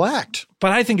sexual act.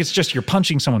 But I think it's just you're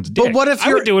punching someone's dick. But what if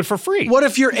I would do it for free? What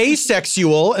if you're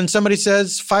asexual and somebody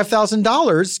says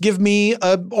 $5,000, give me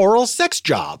an oral sex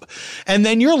job? And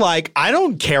then you're like, I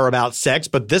don't care about sex,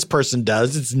 but this person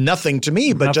does. It's nothing to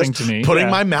me, but Nothing just to me, putting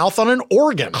yeah. my mouth on an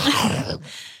organ.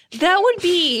 That would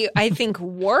be, I think,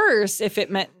 worse if it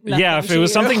meant nothing yeah, if to it was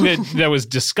you. something that was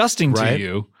disgusting Right. to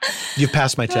you. You've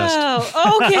passed my test.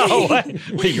 Oh, okay. Oh, what?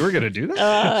 Wait, you were going to do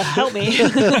that? Help me.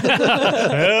 Help.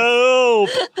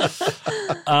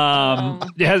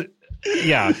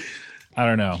 Yeah. I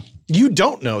don't know. You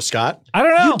don't know, Scott. I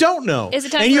don't know. You don't know. Is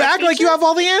it time and you for a act like you feature? have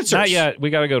all the answers. Not yet. We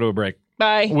got to go to a break.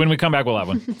 Bye. When we come back, we'll have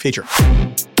one. Feature.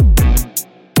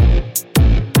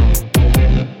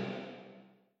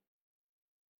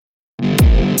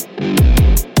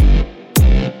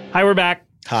 Hi, we're back.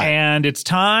 Hi. And it's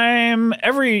time.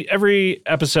 Every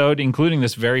episode, including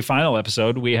this very final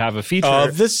episode, we have a feature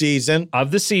Of the season.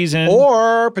 of the season.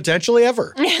 Or potentially ever.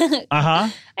 Of the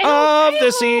I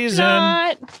hope season.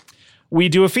 not. We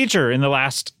do a feature in the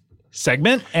last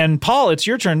segment. And Paul, it's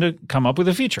your turn to come up with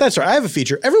a feature. That's right. I have a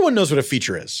feature. Everyone knows what a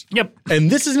feature is. Yep. And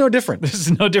this is no different. This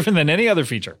is no different than any other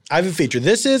feature. I have a feature.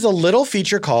 This is a little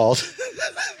feature called...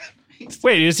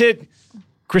 Wait, is it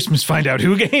Christmas Find Out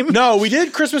Who game? No, we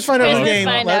did Christmas Find Out Who Christmas Game.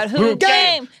 find out who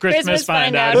game. Christmas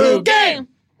find out who who game.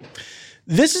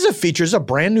 This is a feature. It's a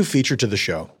brand new feature to the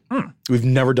show. We've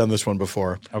never done this one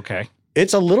before. Okay.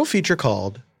 It's a little feature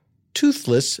called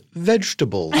Toothless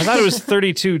Vegetables. I thought it was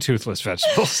 32 toothless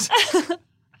vegetables.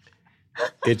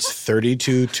 It's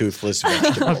 32 toothless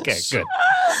vegetables. Okay, good.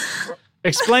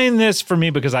 Explain this for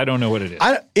me because I don't know what it is.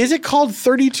 Is it called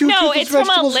 32 No, toothless it's from a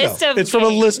vegetables? list of It's from a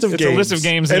games. list of It's games. a list of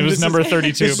games, and it was this number is-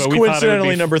 32, this but is we thought it would coincidentally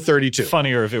be number 32.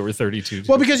 funnier if it were 32.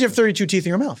 Well, because you have 32 teeth in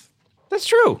your mouth. That's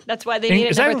true. That's why they need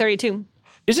it Is number that- 32.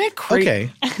 Isn't it crazy?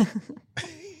 Okay.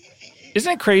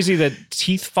 Isn't it crazy that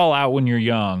teeth fall out when you're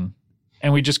young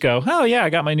and we just go, oh, yeah, I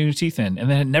got my new teeth in, and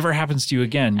then it never happens to you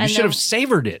again? You I should know. have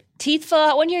savored it. Teeth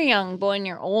fall out when you're young, but when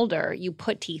you're older, you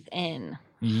put teeth in.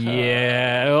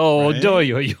 Yeah. Oh,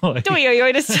 Right?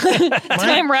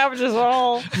 Time ravages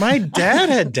all. My dad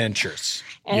had dentures.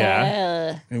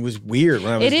 Yeah. It was weird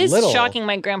when I was It is little. shocking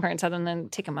my grandparents had them then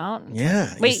take them out.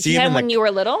 Yeah. Wait, see you him had in them when you were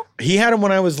little? He had them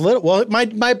when I was little. Well,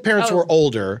 my parents Oh. were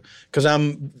older because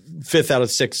I'm fifth out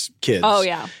of 6 kids. Oh,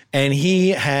 yeah. And he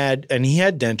had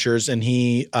dentures,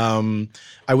 and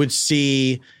I would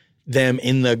see them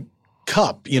in the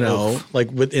cup,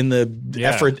 like within the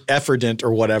Yeah. Efferdent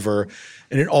or whatever,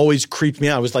 and it always creeped me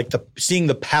out. It was like seeing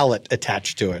the palate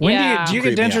attached to it. When Yeah. do you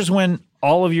get Creep me dentures when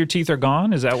all of your teeth are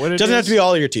gone? Is that what it Doesn't is? have to be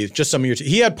all of your teeth, just some of your teeth.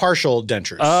 He had partial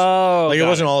dentures. Oh, like it got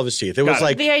wasn't all of his teeth. It was it.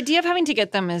 like The idea of having to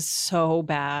get them is so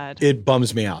bad. it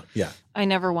bums me out. Yeah. I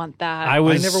never want that. I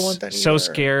was never want that so either.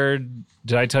 scared.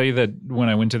 Did I tell you that when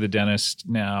I went to the dentist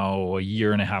now a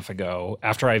year and a half ago,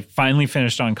 after I finally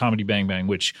finished on Comedy Bang Bang,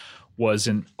 which was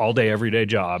an all day, everyday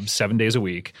job, 7 days a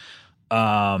week,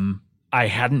 I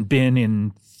hadn't been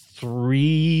in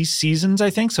 3 seasons, I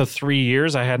think. So 3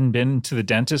 years I hadn't been to the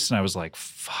dentist, and I was like,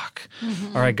 fuck.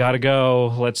 All right, gotta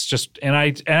go. Let's just and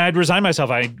I'd resigned myself.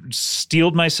 I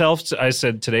steeled myself. I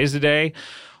said, today's the day.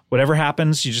 Whatever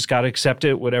happens, you just got to accept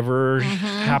it. Whatever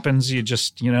happens, you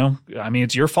just,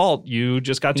 it's your fault. You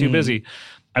just got too busy.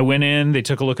 I went in, they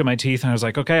took a look at my teeth, and I was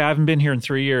like, okay, I haven't been here in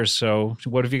 3 years. So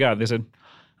what have you got? They said,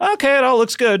 okay, it all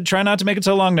looks good. Try not to make it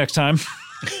so long next time.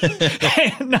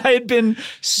 And I had been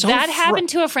so that happened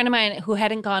to a friend of mine who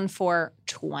hadn't gone for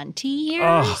 20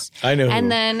 years. I know who.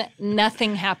 And then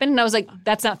nothing happened. And I was like,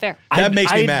 that's not fair. That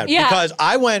makes me mad Yeah. because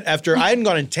I went after I hadn't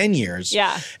gone in 10 years.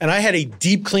 Yeah. And I had a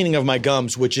deep cleaning of my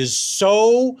gums, which is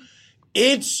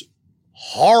it's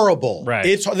horrible. Right.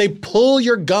 They pull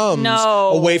your gums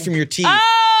No. away from your teeth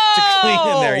Oh! to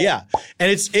clean in there. Yeah.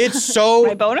 And it's so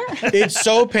My boner? it's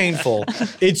so painful.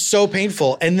 It's so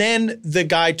painful. And then the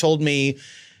guy told me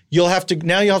you'll have to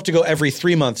go every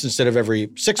 3 months instead of every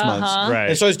 6 months. Right.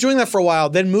 And so I was doing that for a while,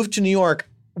 then moved to New York.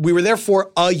 We were there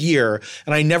for a year,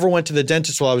 and I never went to the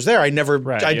dentist while I was there. I never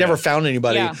found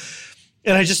anybody. Yeah.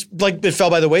 And I just it fell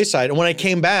by the wayside. And when I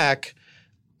came back,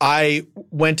 I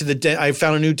went to I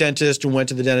found a new dentist and went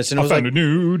to the dentist, and it was found like a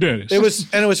new dentist. it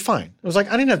was fine. It was like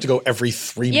I didn't have to go every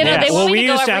 3 You know, months. they Well, want we me to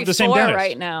go used to every have the same 4 dentist.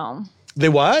 right now. They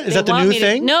what? Is that the want new me to-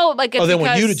 thing? No, like it's they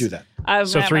want you to because do that. I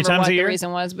So can't 3 remember times what a year? the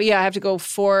reason was, but yeah, I have to go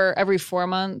every 4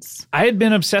 months. I had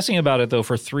been obsessing about it though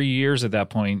for 3 years at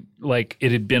that point. Like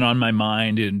it had been on my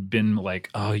mind. It had been like,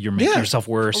 oh, you're making yourself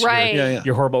worse. Right.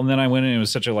 You're horrible. And then I went in and it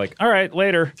was such a like, all right,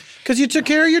 later. Because you took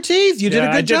care of your teeth. You did a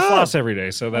I good did job. floss every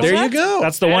day. So that's, There you go.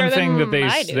 That's the Better one thing that than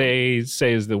I do. they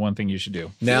say is the one thing you should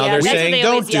do. Now Yeah, they're that's what saying they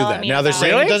don't always do yell at that. me Now they're about.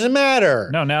 saying Really? it doesn't matter.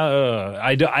 No, now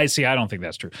I see. I don't think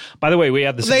that's true. By the way, we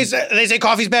had the They same, say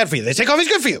coffee's bad for you. They say coffee's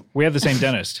good for you. we have the same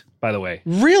dentist. By the way,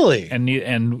 Really? and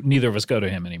neither of us go to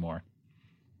him anymore.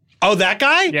 Oh, that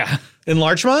guy? Yeah, In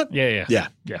Larchmont? yeah. Yeah.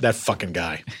 That fucking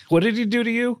guy. What did he do to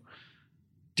you?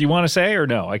 Do you want to say or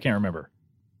no? I can't remember.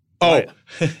 Oh.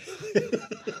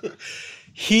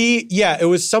 It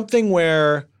was something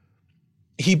where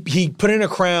he put in a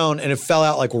crown and it fell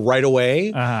out like right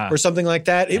away or something like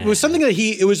that. It was something that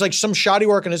it was like some shoddy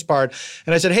work on his part.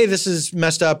 And I said, hey, this is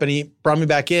messed up. And he brought me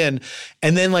back in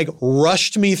and then like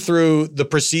rushed me through the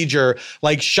procedure,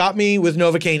 like shot me with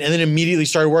Novocaine and then immediately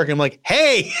started working. I'm like,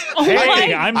 hey,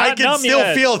 Hey, I'm not I can numb still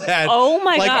yet. feel that. Oh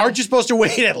my like, God. aren't you supposed to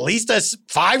wait at least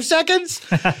 5 seconds?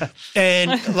 And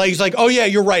like he's like, oh yeah,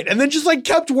 you're right. And then just like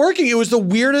kept working. It was the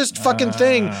weirdest fucking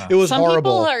thing. It was Some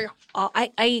horrible. people are.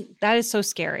 That is so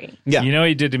scary. Yeah. You know what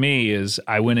he did to me is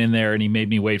I went in there and he made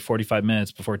me wait 45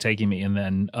 minutes before taking me and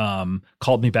then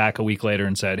called me back a week later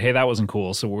and said, hey, that wasn't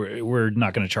cool. So we're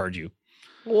not going to charge you.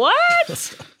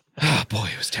 What? Oh, boy,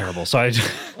 it was terrible. So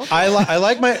I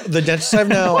like the dentist I have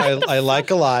now. I like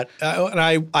a lot,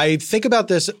 and I think about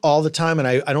this all the time. And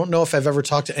I don't know if I've ever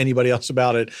talked to anybody else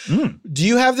about it. Do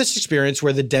you have this experience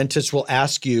where the dentist will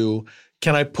ask you,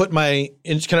 "Can I rest Penis my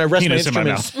in my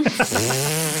instruments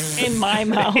In my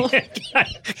mouth.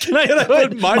 Can I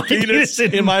put my penis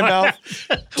in my mouth?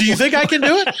 Do you think I can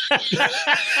do it?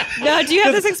 No, do you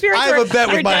have this experience? I have where a bet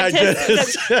with your my dentist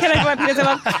hygienist. says, can I put my penis in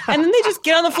my mouth? And then they just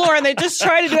get on the floor and they just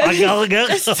try to do it.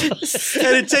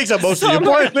 And it takes up most of the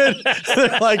appointment.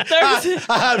 They're like,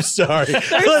 I'm sorry.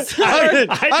 I'm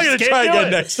going to try again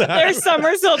next time. There's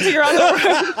somersaulting around the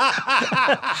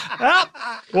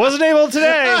room. Wasn't able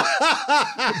today.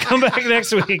 Come back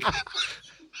next week.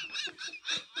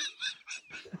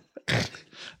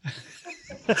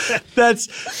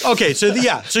 That's okay. So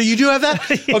so you do have that.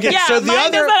 Okay. Yeah, so the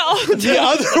mine does that all the the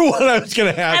other one I was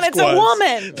going to ask And it's was, a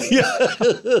woman.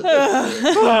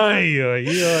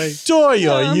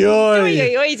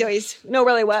 No,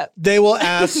 really, what? They will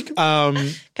ask. Can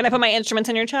I put my instruments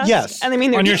on your chest? Yes. And they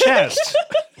mean they're On your chest.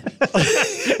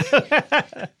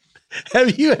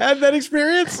 Have you had that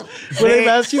experience where they've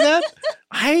asked you that?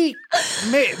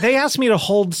 They asked me to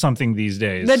hold something these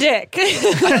days. The dick.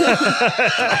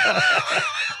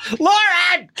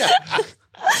 Lauren!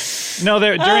 No,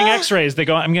 during x-rays, they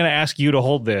go, I'm going to ask you to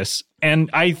hold this. And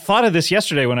I thought of this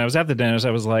yesterday when I was at the dentist.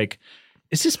 I was like,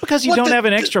 is this because you What, don't the- have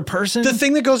an extra person? The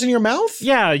thing that goes in your mouth?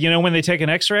 Yeah, you know when they take an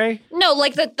x-ray? No,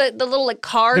 like the little like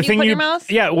card you put in your mouth?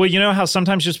 Yeah, well, you know how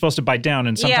sometimes you're supposed to bite down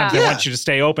and sometimes they Yeah. want you to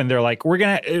stay open. They're like,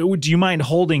 do you mind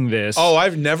holding this? Oh,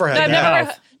 I've never had I've that.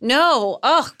 never. No,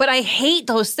 but I hate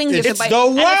those things. It's you have to bite. the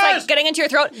And it's worst! like getting into your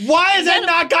throat. Why has that Then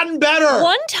not gotten better?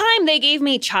 One time they gave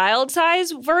me child size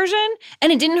version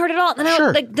and it didn't hurt at all. And then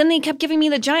Sure. then they kept giving me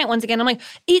the giant ones again. I'm like,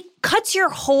 it cuts your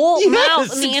whole Yes,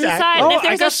 mouth on the exactly. inside. Oh, and if I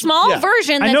there's a guess- small yeah.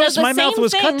 version I that noticed does the my mouth same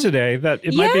was thing, cut today. That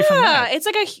it might be from that. it's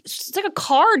like a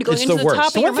card going It's into the the worst.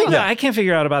 top The of your One thing mouth. that I can't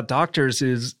figure out about doctors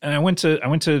is, and I went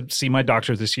to see my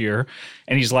doctor this year,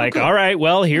 and he's like, "All right,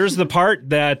 well, here's the part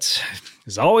that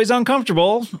is always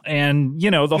uncomfortable, and you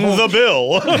know the whole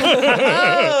bill.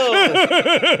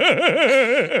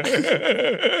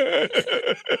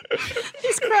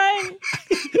 He's crying.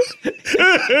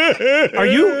 Are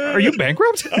you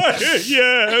bankrupt?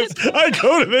 Yes, I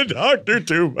go to the doctor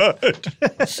too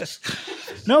much.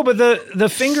 No, but the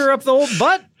finger up the old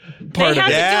butt part They of have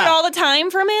it. to do Yeah. it all the time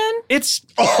for a man? It's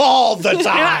All the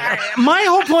time. my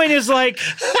whole point is like,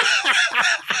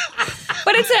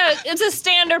 But it's a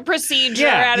standard procedure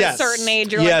Yeah. at Yes. a certain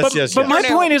age. You're Yes, like, yes, but my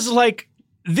yes. point is like.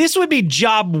 This would be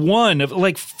job one of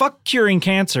like fuck curing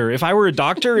cancer. If I were a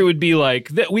doctor, it would be like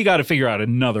we got to figure out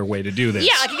another way to do this.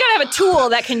 yeah, like you gotta have a tool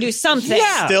that can do something.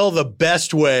 Yeah. Still the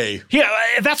best way. Yeah,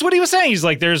 that's what he was saying. He's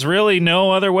like, there's really no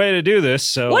other way to do this,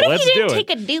 so What let's if you do didn't it.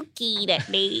 take a dookie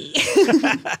that day?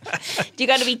 Do you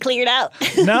got to be cleared out?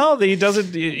 No, he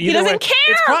doesn't. He doesn't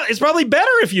care. It's probably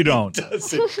better if you don't, because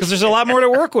there's a lot more to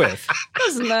work with.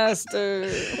 That's nasty.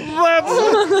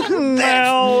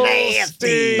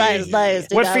 Nasty. Nasty.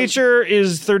 What feature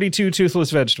is 32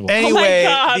 toothless vegetables? Anyway,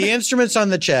 God. the instruments on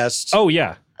the chest. Oh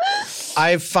yeah,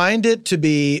 I find it to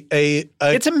be a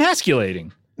it's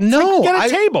emasculating. No, Get a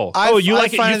table. You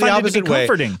like it? You find it to be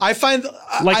comforting. I find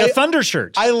a thunder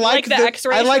shirt. I like the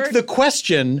X-ray I like shirt? the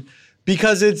question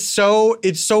because it's so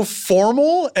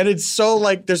formal and it's so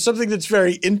like there's something that's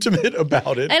very intimate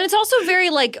about it. And it's also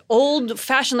very like old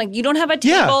fashioned. Like you don't have a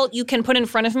table you can put in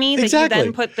front of me that you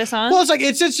then put this on. Well, it's like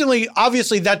it's instantly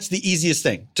obviously that's the easiest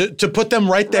thing to put them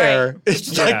right there. Right.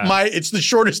 It's like it's the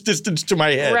shortest distance to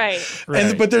my head. Right.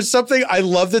 But there's something I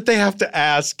love that they have to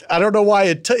ask. I don't know why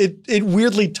it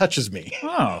weirdly touches me.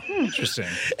 Oh, interesting.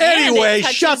 Anyway,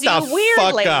 shut the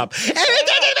fuck up.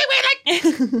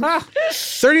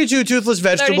 32 toothless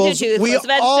vegetables. 32 toothless we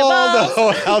vegetables. all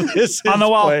know how this is On the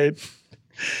wall. played.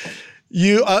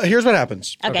 Here's what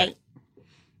happens. Okay.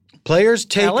 Players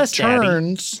take Alice,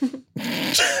 turns. Tell me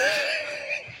how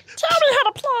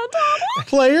to play, Daddy.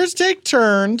 Players take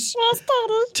turns Yes,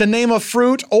 Daddy. to name a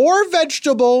fruit or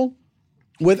vegetable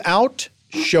without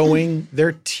showing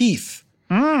their teeth.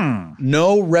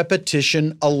 No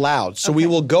repetition allowed. So we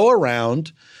will go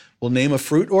around, we'll name a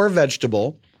fruit or a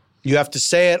vegetable. You have to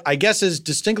say it, I guess, as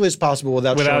distinctly as possible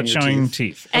without showing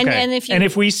teeth. And Okay. And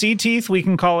if we see teeth, we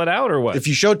can call it out or what? If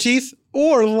you show teeth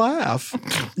or laugh,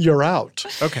 you're out.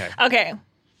 Okay. Okay.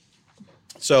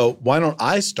 So why don't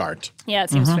I start? Yeah,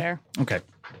 it seems fair. Okay.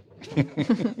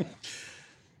 I'm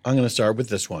going to start with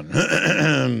this one.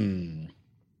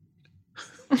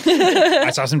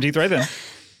 I saw some teeth right then.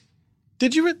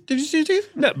 Did you see teeth?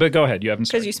 No, but go ahead. You haven't Because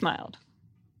started. you smiled.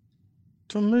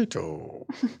 Tomato.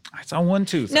 I saw one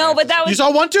tooth. No, but that was You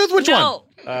saw one tooth? Which one?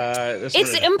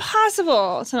 It's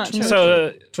impossible. It's not true.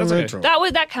 So that's okay.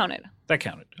 Tomato. that counted. That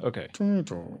counted. Okay.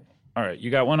 Tomato. All right.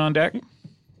 You got one on deck?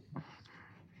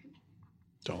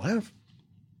 Don't laugh.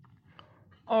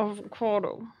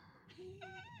 Avocado.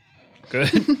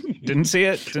 Good. Didn't see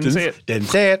it. Didn't see it. Didn't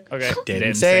say it. Okay.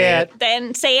 Didn't say it.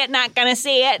 Then say it. Not gonna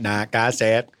see it. Not gonna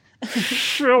say it.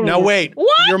 Now wait. What?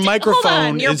 Your Hold microphone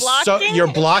on, you're is blocking you're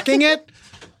it? blocking it?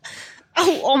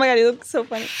 Oh my god, you look so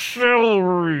funny.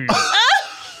 Celery.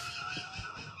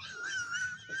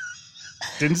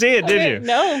 Didn't see it, did you?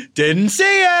 No. Didn't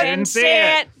see it. Didn't see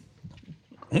it.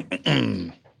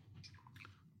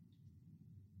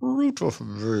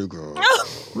 Rutabaga.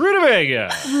 Rutabaga.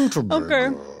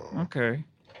 Rutabaga. Okay.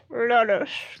 Lettuce.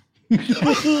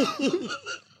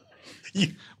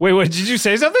 Wait, what? Did you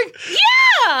say something?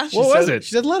 Yeah. What was it?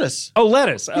 She said lettuce. Oh,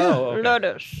 lettuce. Oh, okay.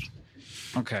 Lettuce.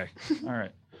 Okay. All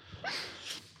right.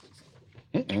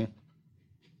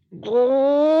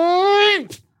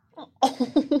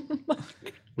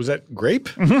 Was that grape?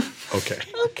 Okay.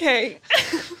 Okay.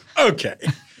 Okay.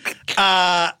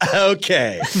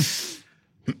 Okay.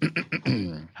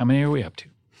 How many are we up to?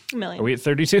 A million. Are we at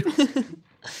 32?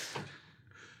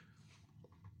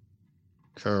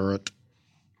 Carrot.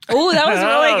 Oh, that was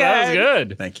really good. That was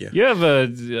good. Thank you. You have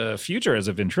a future as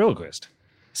a ventriloquist.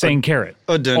 Saying carrot.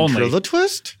 A only.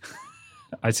 ventriloquist?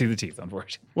 I see the teeth,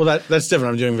 unfortunately. Well, that's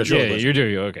different. I'm doing Yeah, ventriloquist. you're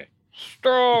doing okay.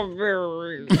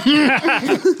 Strawberry. Now,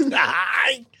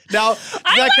 does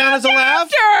that count as a laugh?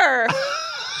 Sure.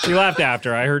 She laughed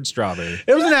after. I heard strawberry.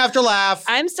 It was an after laugh.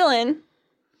 I'm still in.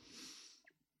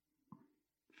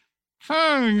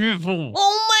 Pineapple.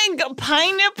 Oh my god,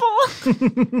 pineapple?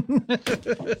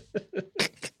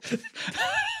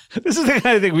 This is the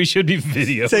kind of thing we should be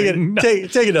videoing.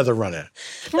 Take another run at it.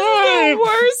 The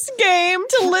worst game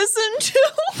to listen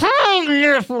to.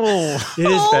 Pineapple.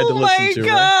 It is bad to listen to,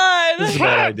 right? This is a God.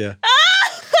 bad idea.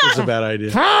 This is a bad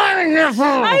idea. Pineapple.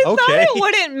 I thought Okay. it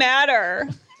wouldn't matter.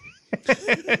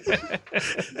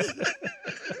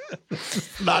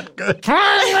 Not good.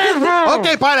 Pineapple.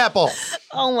 Okay, pineapple.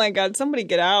 Oh my god, somebody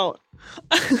get out.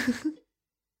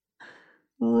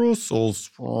 Brussels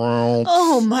sprouts.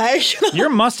 Oh my god. Your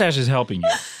mustache is helping you.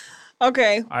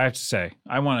 Okay. I have to say,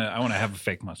 I want to have a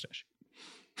fake mustache.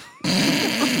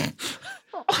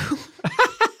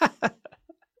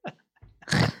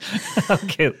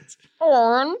 Okay.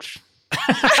 Orange.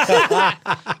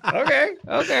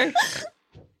 Okay.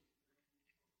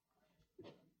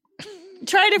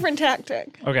 Try a different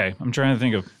tactic. Okay. I'm trying to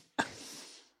think of.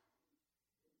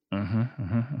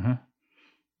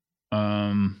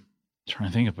 Trying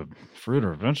to think of a fruit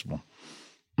or a vegetable.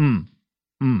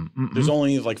 There's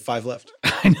only like 5 left.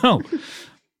 I know.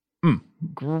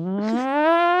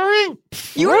 Grape.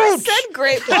 You already said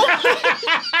grape.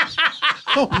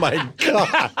 Oh my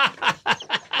god.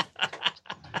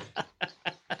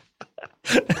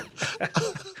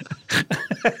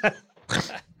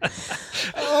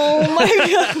 Oh my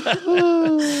god.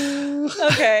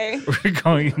 Okay. We're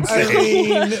going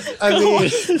insane. I mean,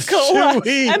 Go on. should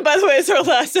we And by the way, it's our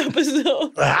last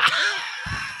episode.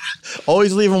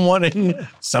 always leave them wanting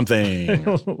something?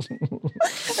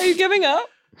 Are you giving up?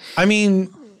 I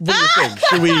mean, What do you think?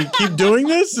 Should we keep doing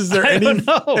this? Is there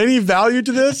any value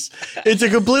to this? It's a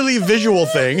completely visual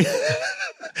thing.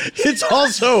 It's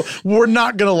also, we're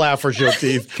not going to laugh or show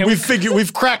teeth.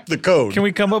 We've cracked the code. Can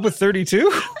we come up with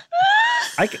 32?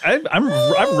 I've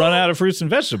run out of fruits and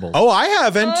vegetables. Oh, I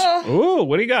haven't. Ooh,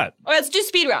 what do you got? Let's do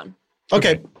speed round.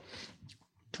 Okay.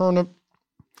 Turnip.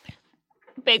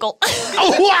 Bagel. And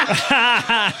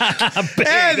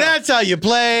that's how you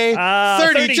play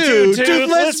 32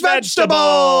 toothless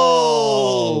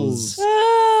vegetables.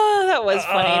 That was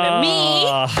funny to me.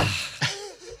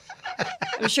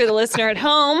 I'm sure the listener at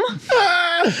home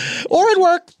or at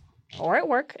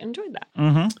work enjoyed that.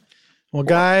 Mm-hmm. Well,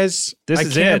 guys, I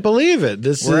can't believe it.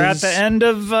 We're at the end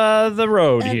of the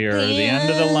road here, the end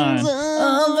of the line. Of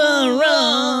the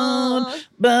road,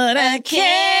 but I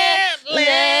can't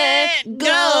let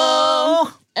go.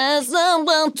 As I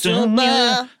want to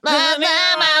love, I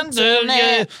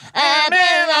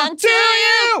belong to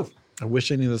you. I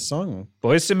wish I knew the song.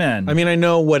 Boyz II Men. I mean, I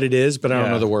know what it is, but I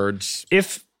don't know the words.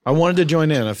 If I wanted to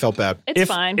join in, I felt bad. It's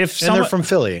fine. And they're from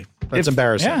Philly. That's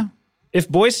embarrassing. Yeah. If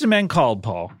Boyz II Men called,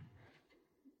 Paul,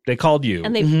 they called you.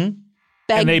 And they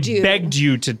begged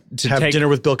you to have take dinner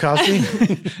with Bill Cosby.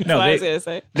 No, I was going to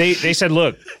say. They said,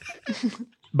 look,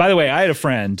 by the way, I had a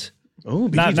friend. Oh,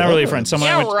 not really a friend.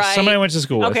 Somebody I went to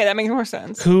school with. Okay, that makes more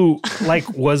sense. Who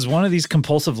was one of these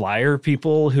compulsive liar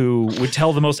people who would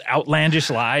tell the most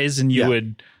outlandish lies, and you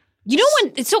would. You know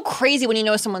when it's so crazy when you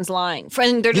know someone's lying,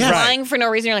 and they're just lying for no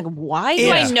reason. You're like, why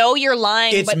do I know you're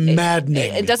lying? It's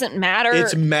maddening. It doesn't matter.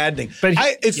 It's maddening. But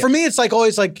for me, it's like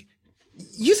always like,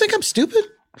 you think I'm stupid?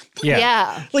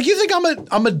 Yeah. Like you think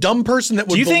I'm a dumb person that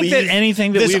would believe think that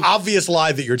anything that this obvious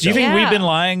lie that you're telling? Do you think we've been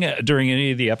lying during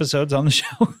any of the episodes on the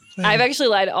show? I've actually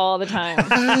lied all the time.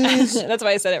 That's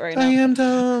why I said it right now. I am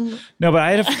dumb. No, but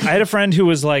I had a friend who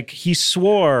was like, he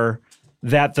swore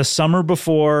that the summer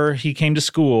before he came to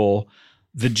school,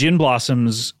 the Gin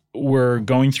Blossoms were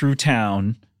going through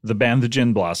town, the band the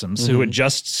Gin Blossoms, who had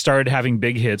just started having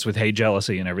big hits with Hey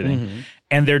Jealousy and everything.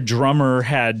 And their drummer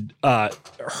had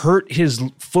hurt his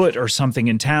foot or something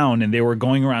in town, and they were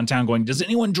going around town going, does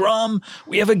anyone drum?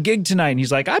 We have a gig tonight. And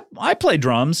he's like, I play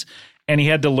drums. And he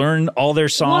had to learn all their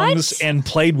songs and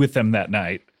played with them that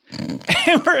night.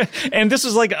 And this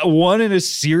was like one in a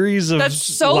series of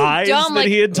lies that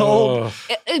he had told.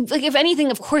 Like, if anything,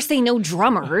 of course they know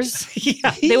drummers.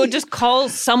 They would just call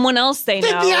someone else they know.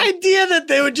 The idea that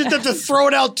they would just have to throw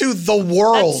it out to the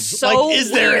world. That's so like,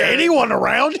 is there anyone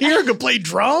around here who could play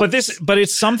drums? But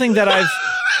it's something that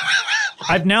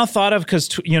I've now thought of because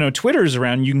Twitter's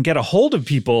around. You can get a hold of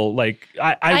people. Like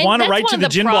I want to write to the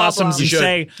Gin Blossoms and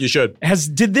say, you should.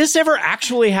 Did this ever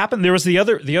actually happen? There was the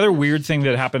other weird thing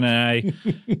that happened, and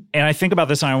I think about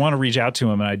this and I want to reach out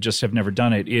to him, and I just have never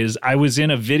done it. Is I was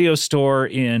in a video store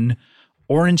in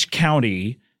Orange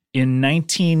County in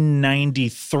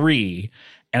 1993.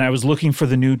 And I was looking for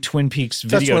the new Twin Peaks videotapes.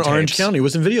 That's when Orange County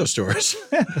was in video stores.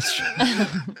 That's true.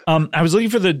 I was looking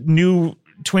for the new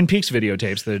Twin Peaks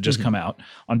videotapes that had just come out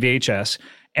on VHS.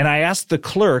 And I asked the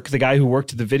clerk, the guy who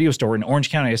worked at the video store in Orange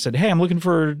County, I said, hey, I'm looking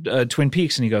for Twin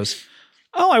Peaks. And he goes,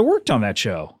 oh, I worked on that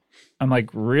show. I'm like,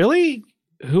 really?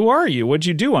 Who are you? What'd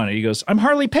you do on it? He goes, I'm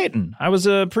Harley Payton. I was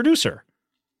a producer.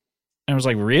 And I was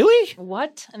like, really?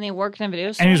 What? And they worked in a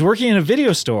video store? And he was working in a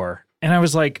video store. And I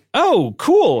was like, oh,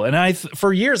 cool. And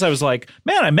for years, I was like,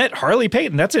 man, I met Harley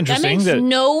Payton. That's interesting. That makes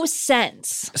no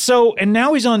sense. So, and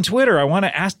now he's on Twitter. I want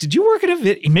to ask, did you work at a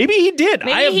video? Maybe he did.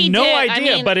 Maybe I have no idea, I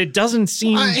mean, but it doesn't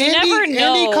seem. You never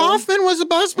know. Andy Kaufman was a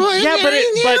busboy. Yeah, but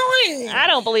I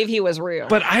don't believe he was real.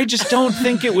 But I just don't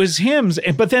think it was him.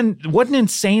 But then what an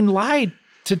insane lie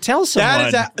to tell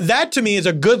someone. That to me is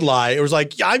a good lie. It was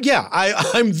like,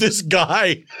 I'm this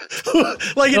guy.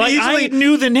 like I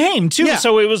knew the name too,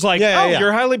 so it was like,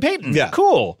 you're Harley Payton. Yeah,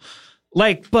 cool.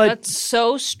 But that's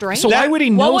so strange. So why would he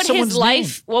know someone's name?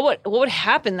 What would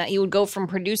happen that you would go from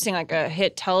producing like a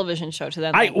hit television show to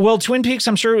then? Well, Twin Peaks,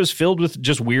 I'm sure it was filled with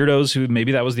just weirdos who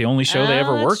maybe that was the only show they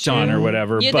ever worked on or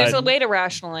whatever. Yeah, there's a way to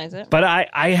rationalize it. But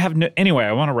I have no. Anyway,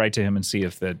 I want to write to him and see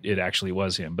if it actually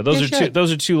was him. But those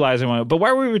are two lies I want. But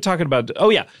why were we talking about? Oh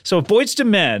yeah, so if Boyz II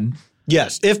Men.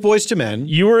 Yes, if Boyz II Men,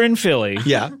 you were in Philly.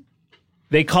 Yeah,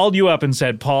 they called you up and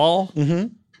said, Paul.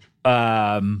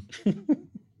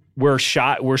 We're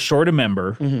short a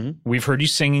member. We've heard you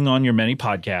singing on your many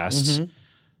podcasts.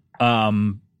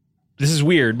 This is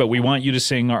weird, but we want you to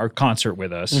sing our concert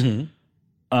with us.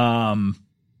 And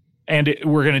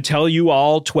we're going to tell you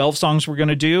all 12 songs we're going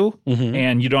to do,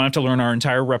 and you don't have to learn our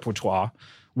entire repertoire.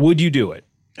 Would you do it?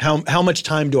 How much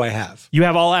time do I have? You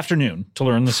have all afternoon to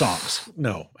learn the songs.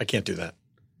 No, I can't do that.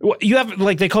 You have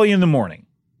they call you in the morning.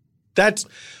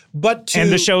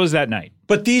 And the show is that night.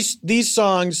 But these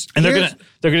songs, and they're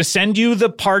gonna send you the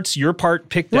parts, your part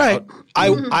picked out.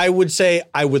 I would say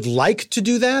I would like to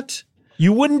do that.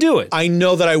 You wouldn't do it. I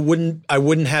know that I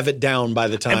wouldn't have it down by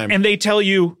the time. And they tell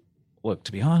you, look,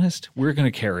 to be honest, we're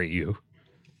gonna carry you.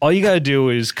 All you gotta do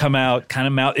is come out, kind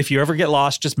of mouth. If you ever get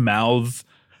lost, just mouth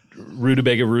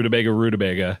rutabaga, rutabaga,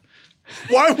 rutabaga.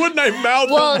 Why wouldn't I mouth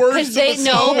the words?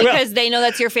 Because they know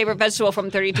that's your favorite vegetable from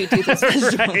 32 Toothless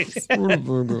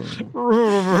Vegetables.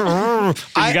 You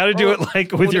got to do it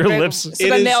like with your lips. So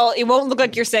then it won't look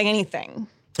like you're saying anything.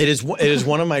 It is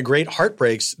one of my great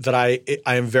heartbreaks that I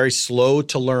am very slow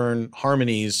to learn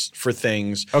harmonies for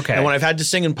things. Okay. And when I've had to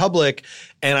sing in public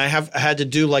and I have had to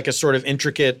do like a sort of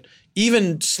intricate,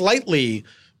 even slightly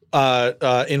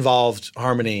involved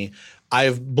harmony,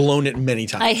 I've blown it many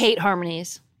times. I hate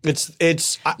harmonies.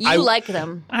 I like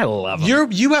them. I love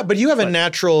them. You have a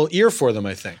natural ear for them,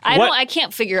 I think. I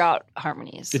can't figure out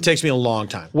harmonies. It takes me a long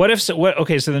time.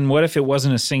 So then what if it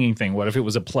wasn't a singing thing? What if it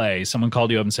was a play? Someone called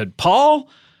you up and said, Paul,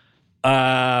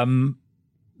 what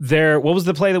was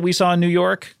the play that we saw in New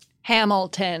York?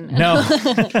 Hamilton. No.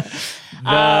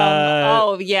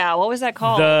 What was that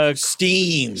called? The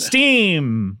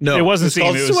Steam. No, it wasn't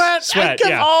Steam. It was Sweat.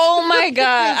 Yeah. Oh my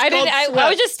God! I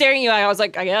was just staring at you. I was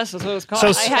like, I guess that's what it was called.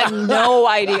 I had no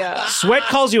idea. Sweat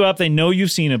calls you up. They know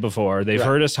you've seen it before. They've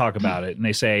heard us talk about it, and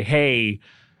they say, "Hey,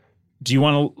 do you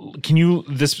want to? Can you?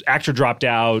 This actor dropped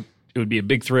out. It would be a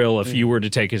big thrill if you were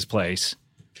to take his place."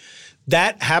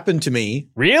 That happened to me.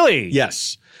 Really?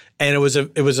 Yes, and it was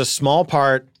a small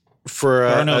part. For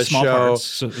there are no small show. Parts,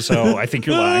 so I think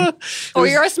you're lying. Or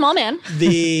you're a small man.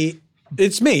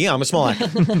 It's me. Yeah, I'm a small actor.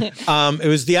 It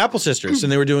was the Apple Sisters,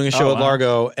 and they were doing a show at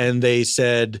Largo, and they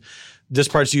said, "This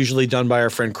part's usually done by our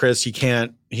friend Chris. He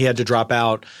had to drop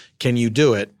out. Can you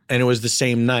do it?" And it was the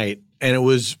same night, and it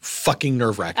was fucking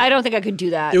nerve-wracking. I don't think I could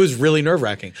do that. It was really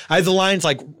nerve-wracking. I had the lines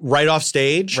like right off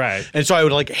stage, right, and so I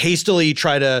would like hastily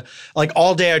try to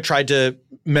all day. I tried to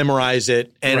memorize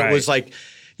it, and it was like.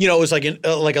 It was like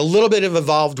a little bit of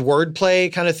evolved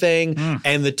wordplay kind of thing,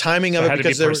 and the timing of it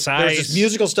because there was this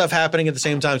musical stuff happening at the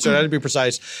same time, so it had to be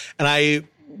precise. And I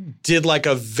did like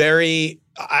a very,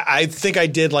 I think I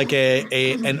did like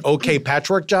an okay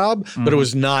patchwork job, but it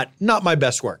was not my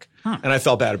best work, and I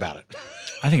felt bad about it.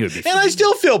 I think it would be, and I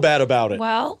still feel bad about it.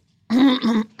 Well.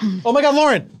 Oh my God,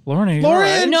 Lauren!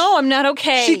 Lauren! No, I'm not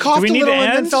okay. She coughed a little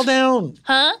and then fell down.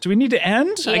 Huh? Do we need to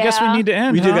end? Yeah. I guess we need to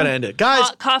end. We do got to end it,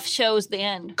 guys. Cough shows the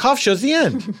end. Cough shows the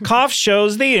end. Cough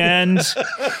shows the end.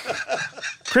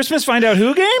 Christmas Find Out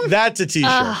Who game? That's a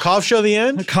T-shirt. Cough show the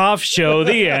end. Cough show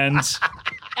the end.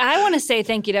 I want to say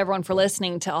thank you to everyone for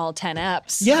listening to all 10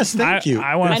 eps. Yes, thank you.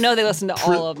 I know they listen to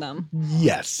all of them.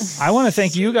 Yes. I want to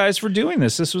thank you guys for doing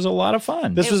this. This was a lot of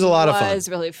fun. This was a lot of fun. It was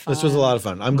really fun. This was a lot of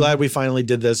fun. I'm glad we finally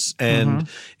did this, and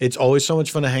it's always so much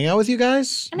fun to hang out with you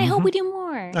guys. And I hope we do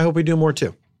more. I hope we do more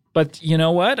too. But you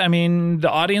know what? I mean, the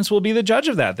audience will be the judge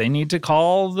of that. They need to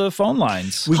call the phone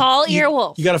lines. Call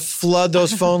Earwolf. You got to flood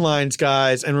those phone lines,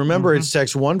 guys. And remember, it's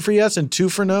text 1 for yes and 2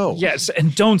 for no. Yes,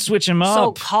 and don't switch them up.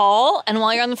 So call, and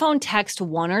while you're on the phone, text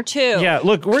 1 or 2. Yeah,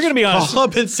 look, we're going to be honest. Call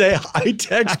up and say, I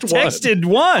texted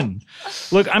 1.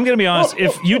 Look, I'm going to be honest.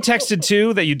 If you texted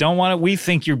 2 that you don't want it, we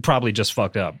think you're probably just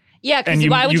fucked up. Yeah, because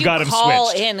why would you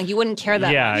call in? Like, you wouldn't care that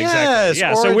much. Yeah, exactly.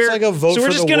 Yeah, so we're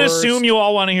just going to assume you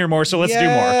all want to hear more, so let's do more.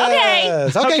 Okay.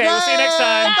 Okay, we'll see you next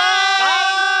time. Bye.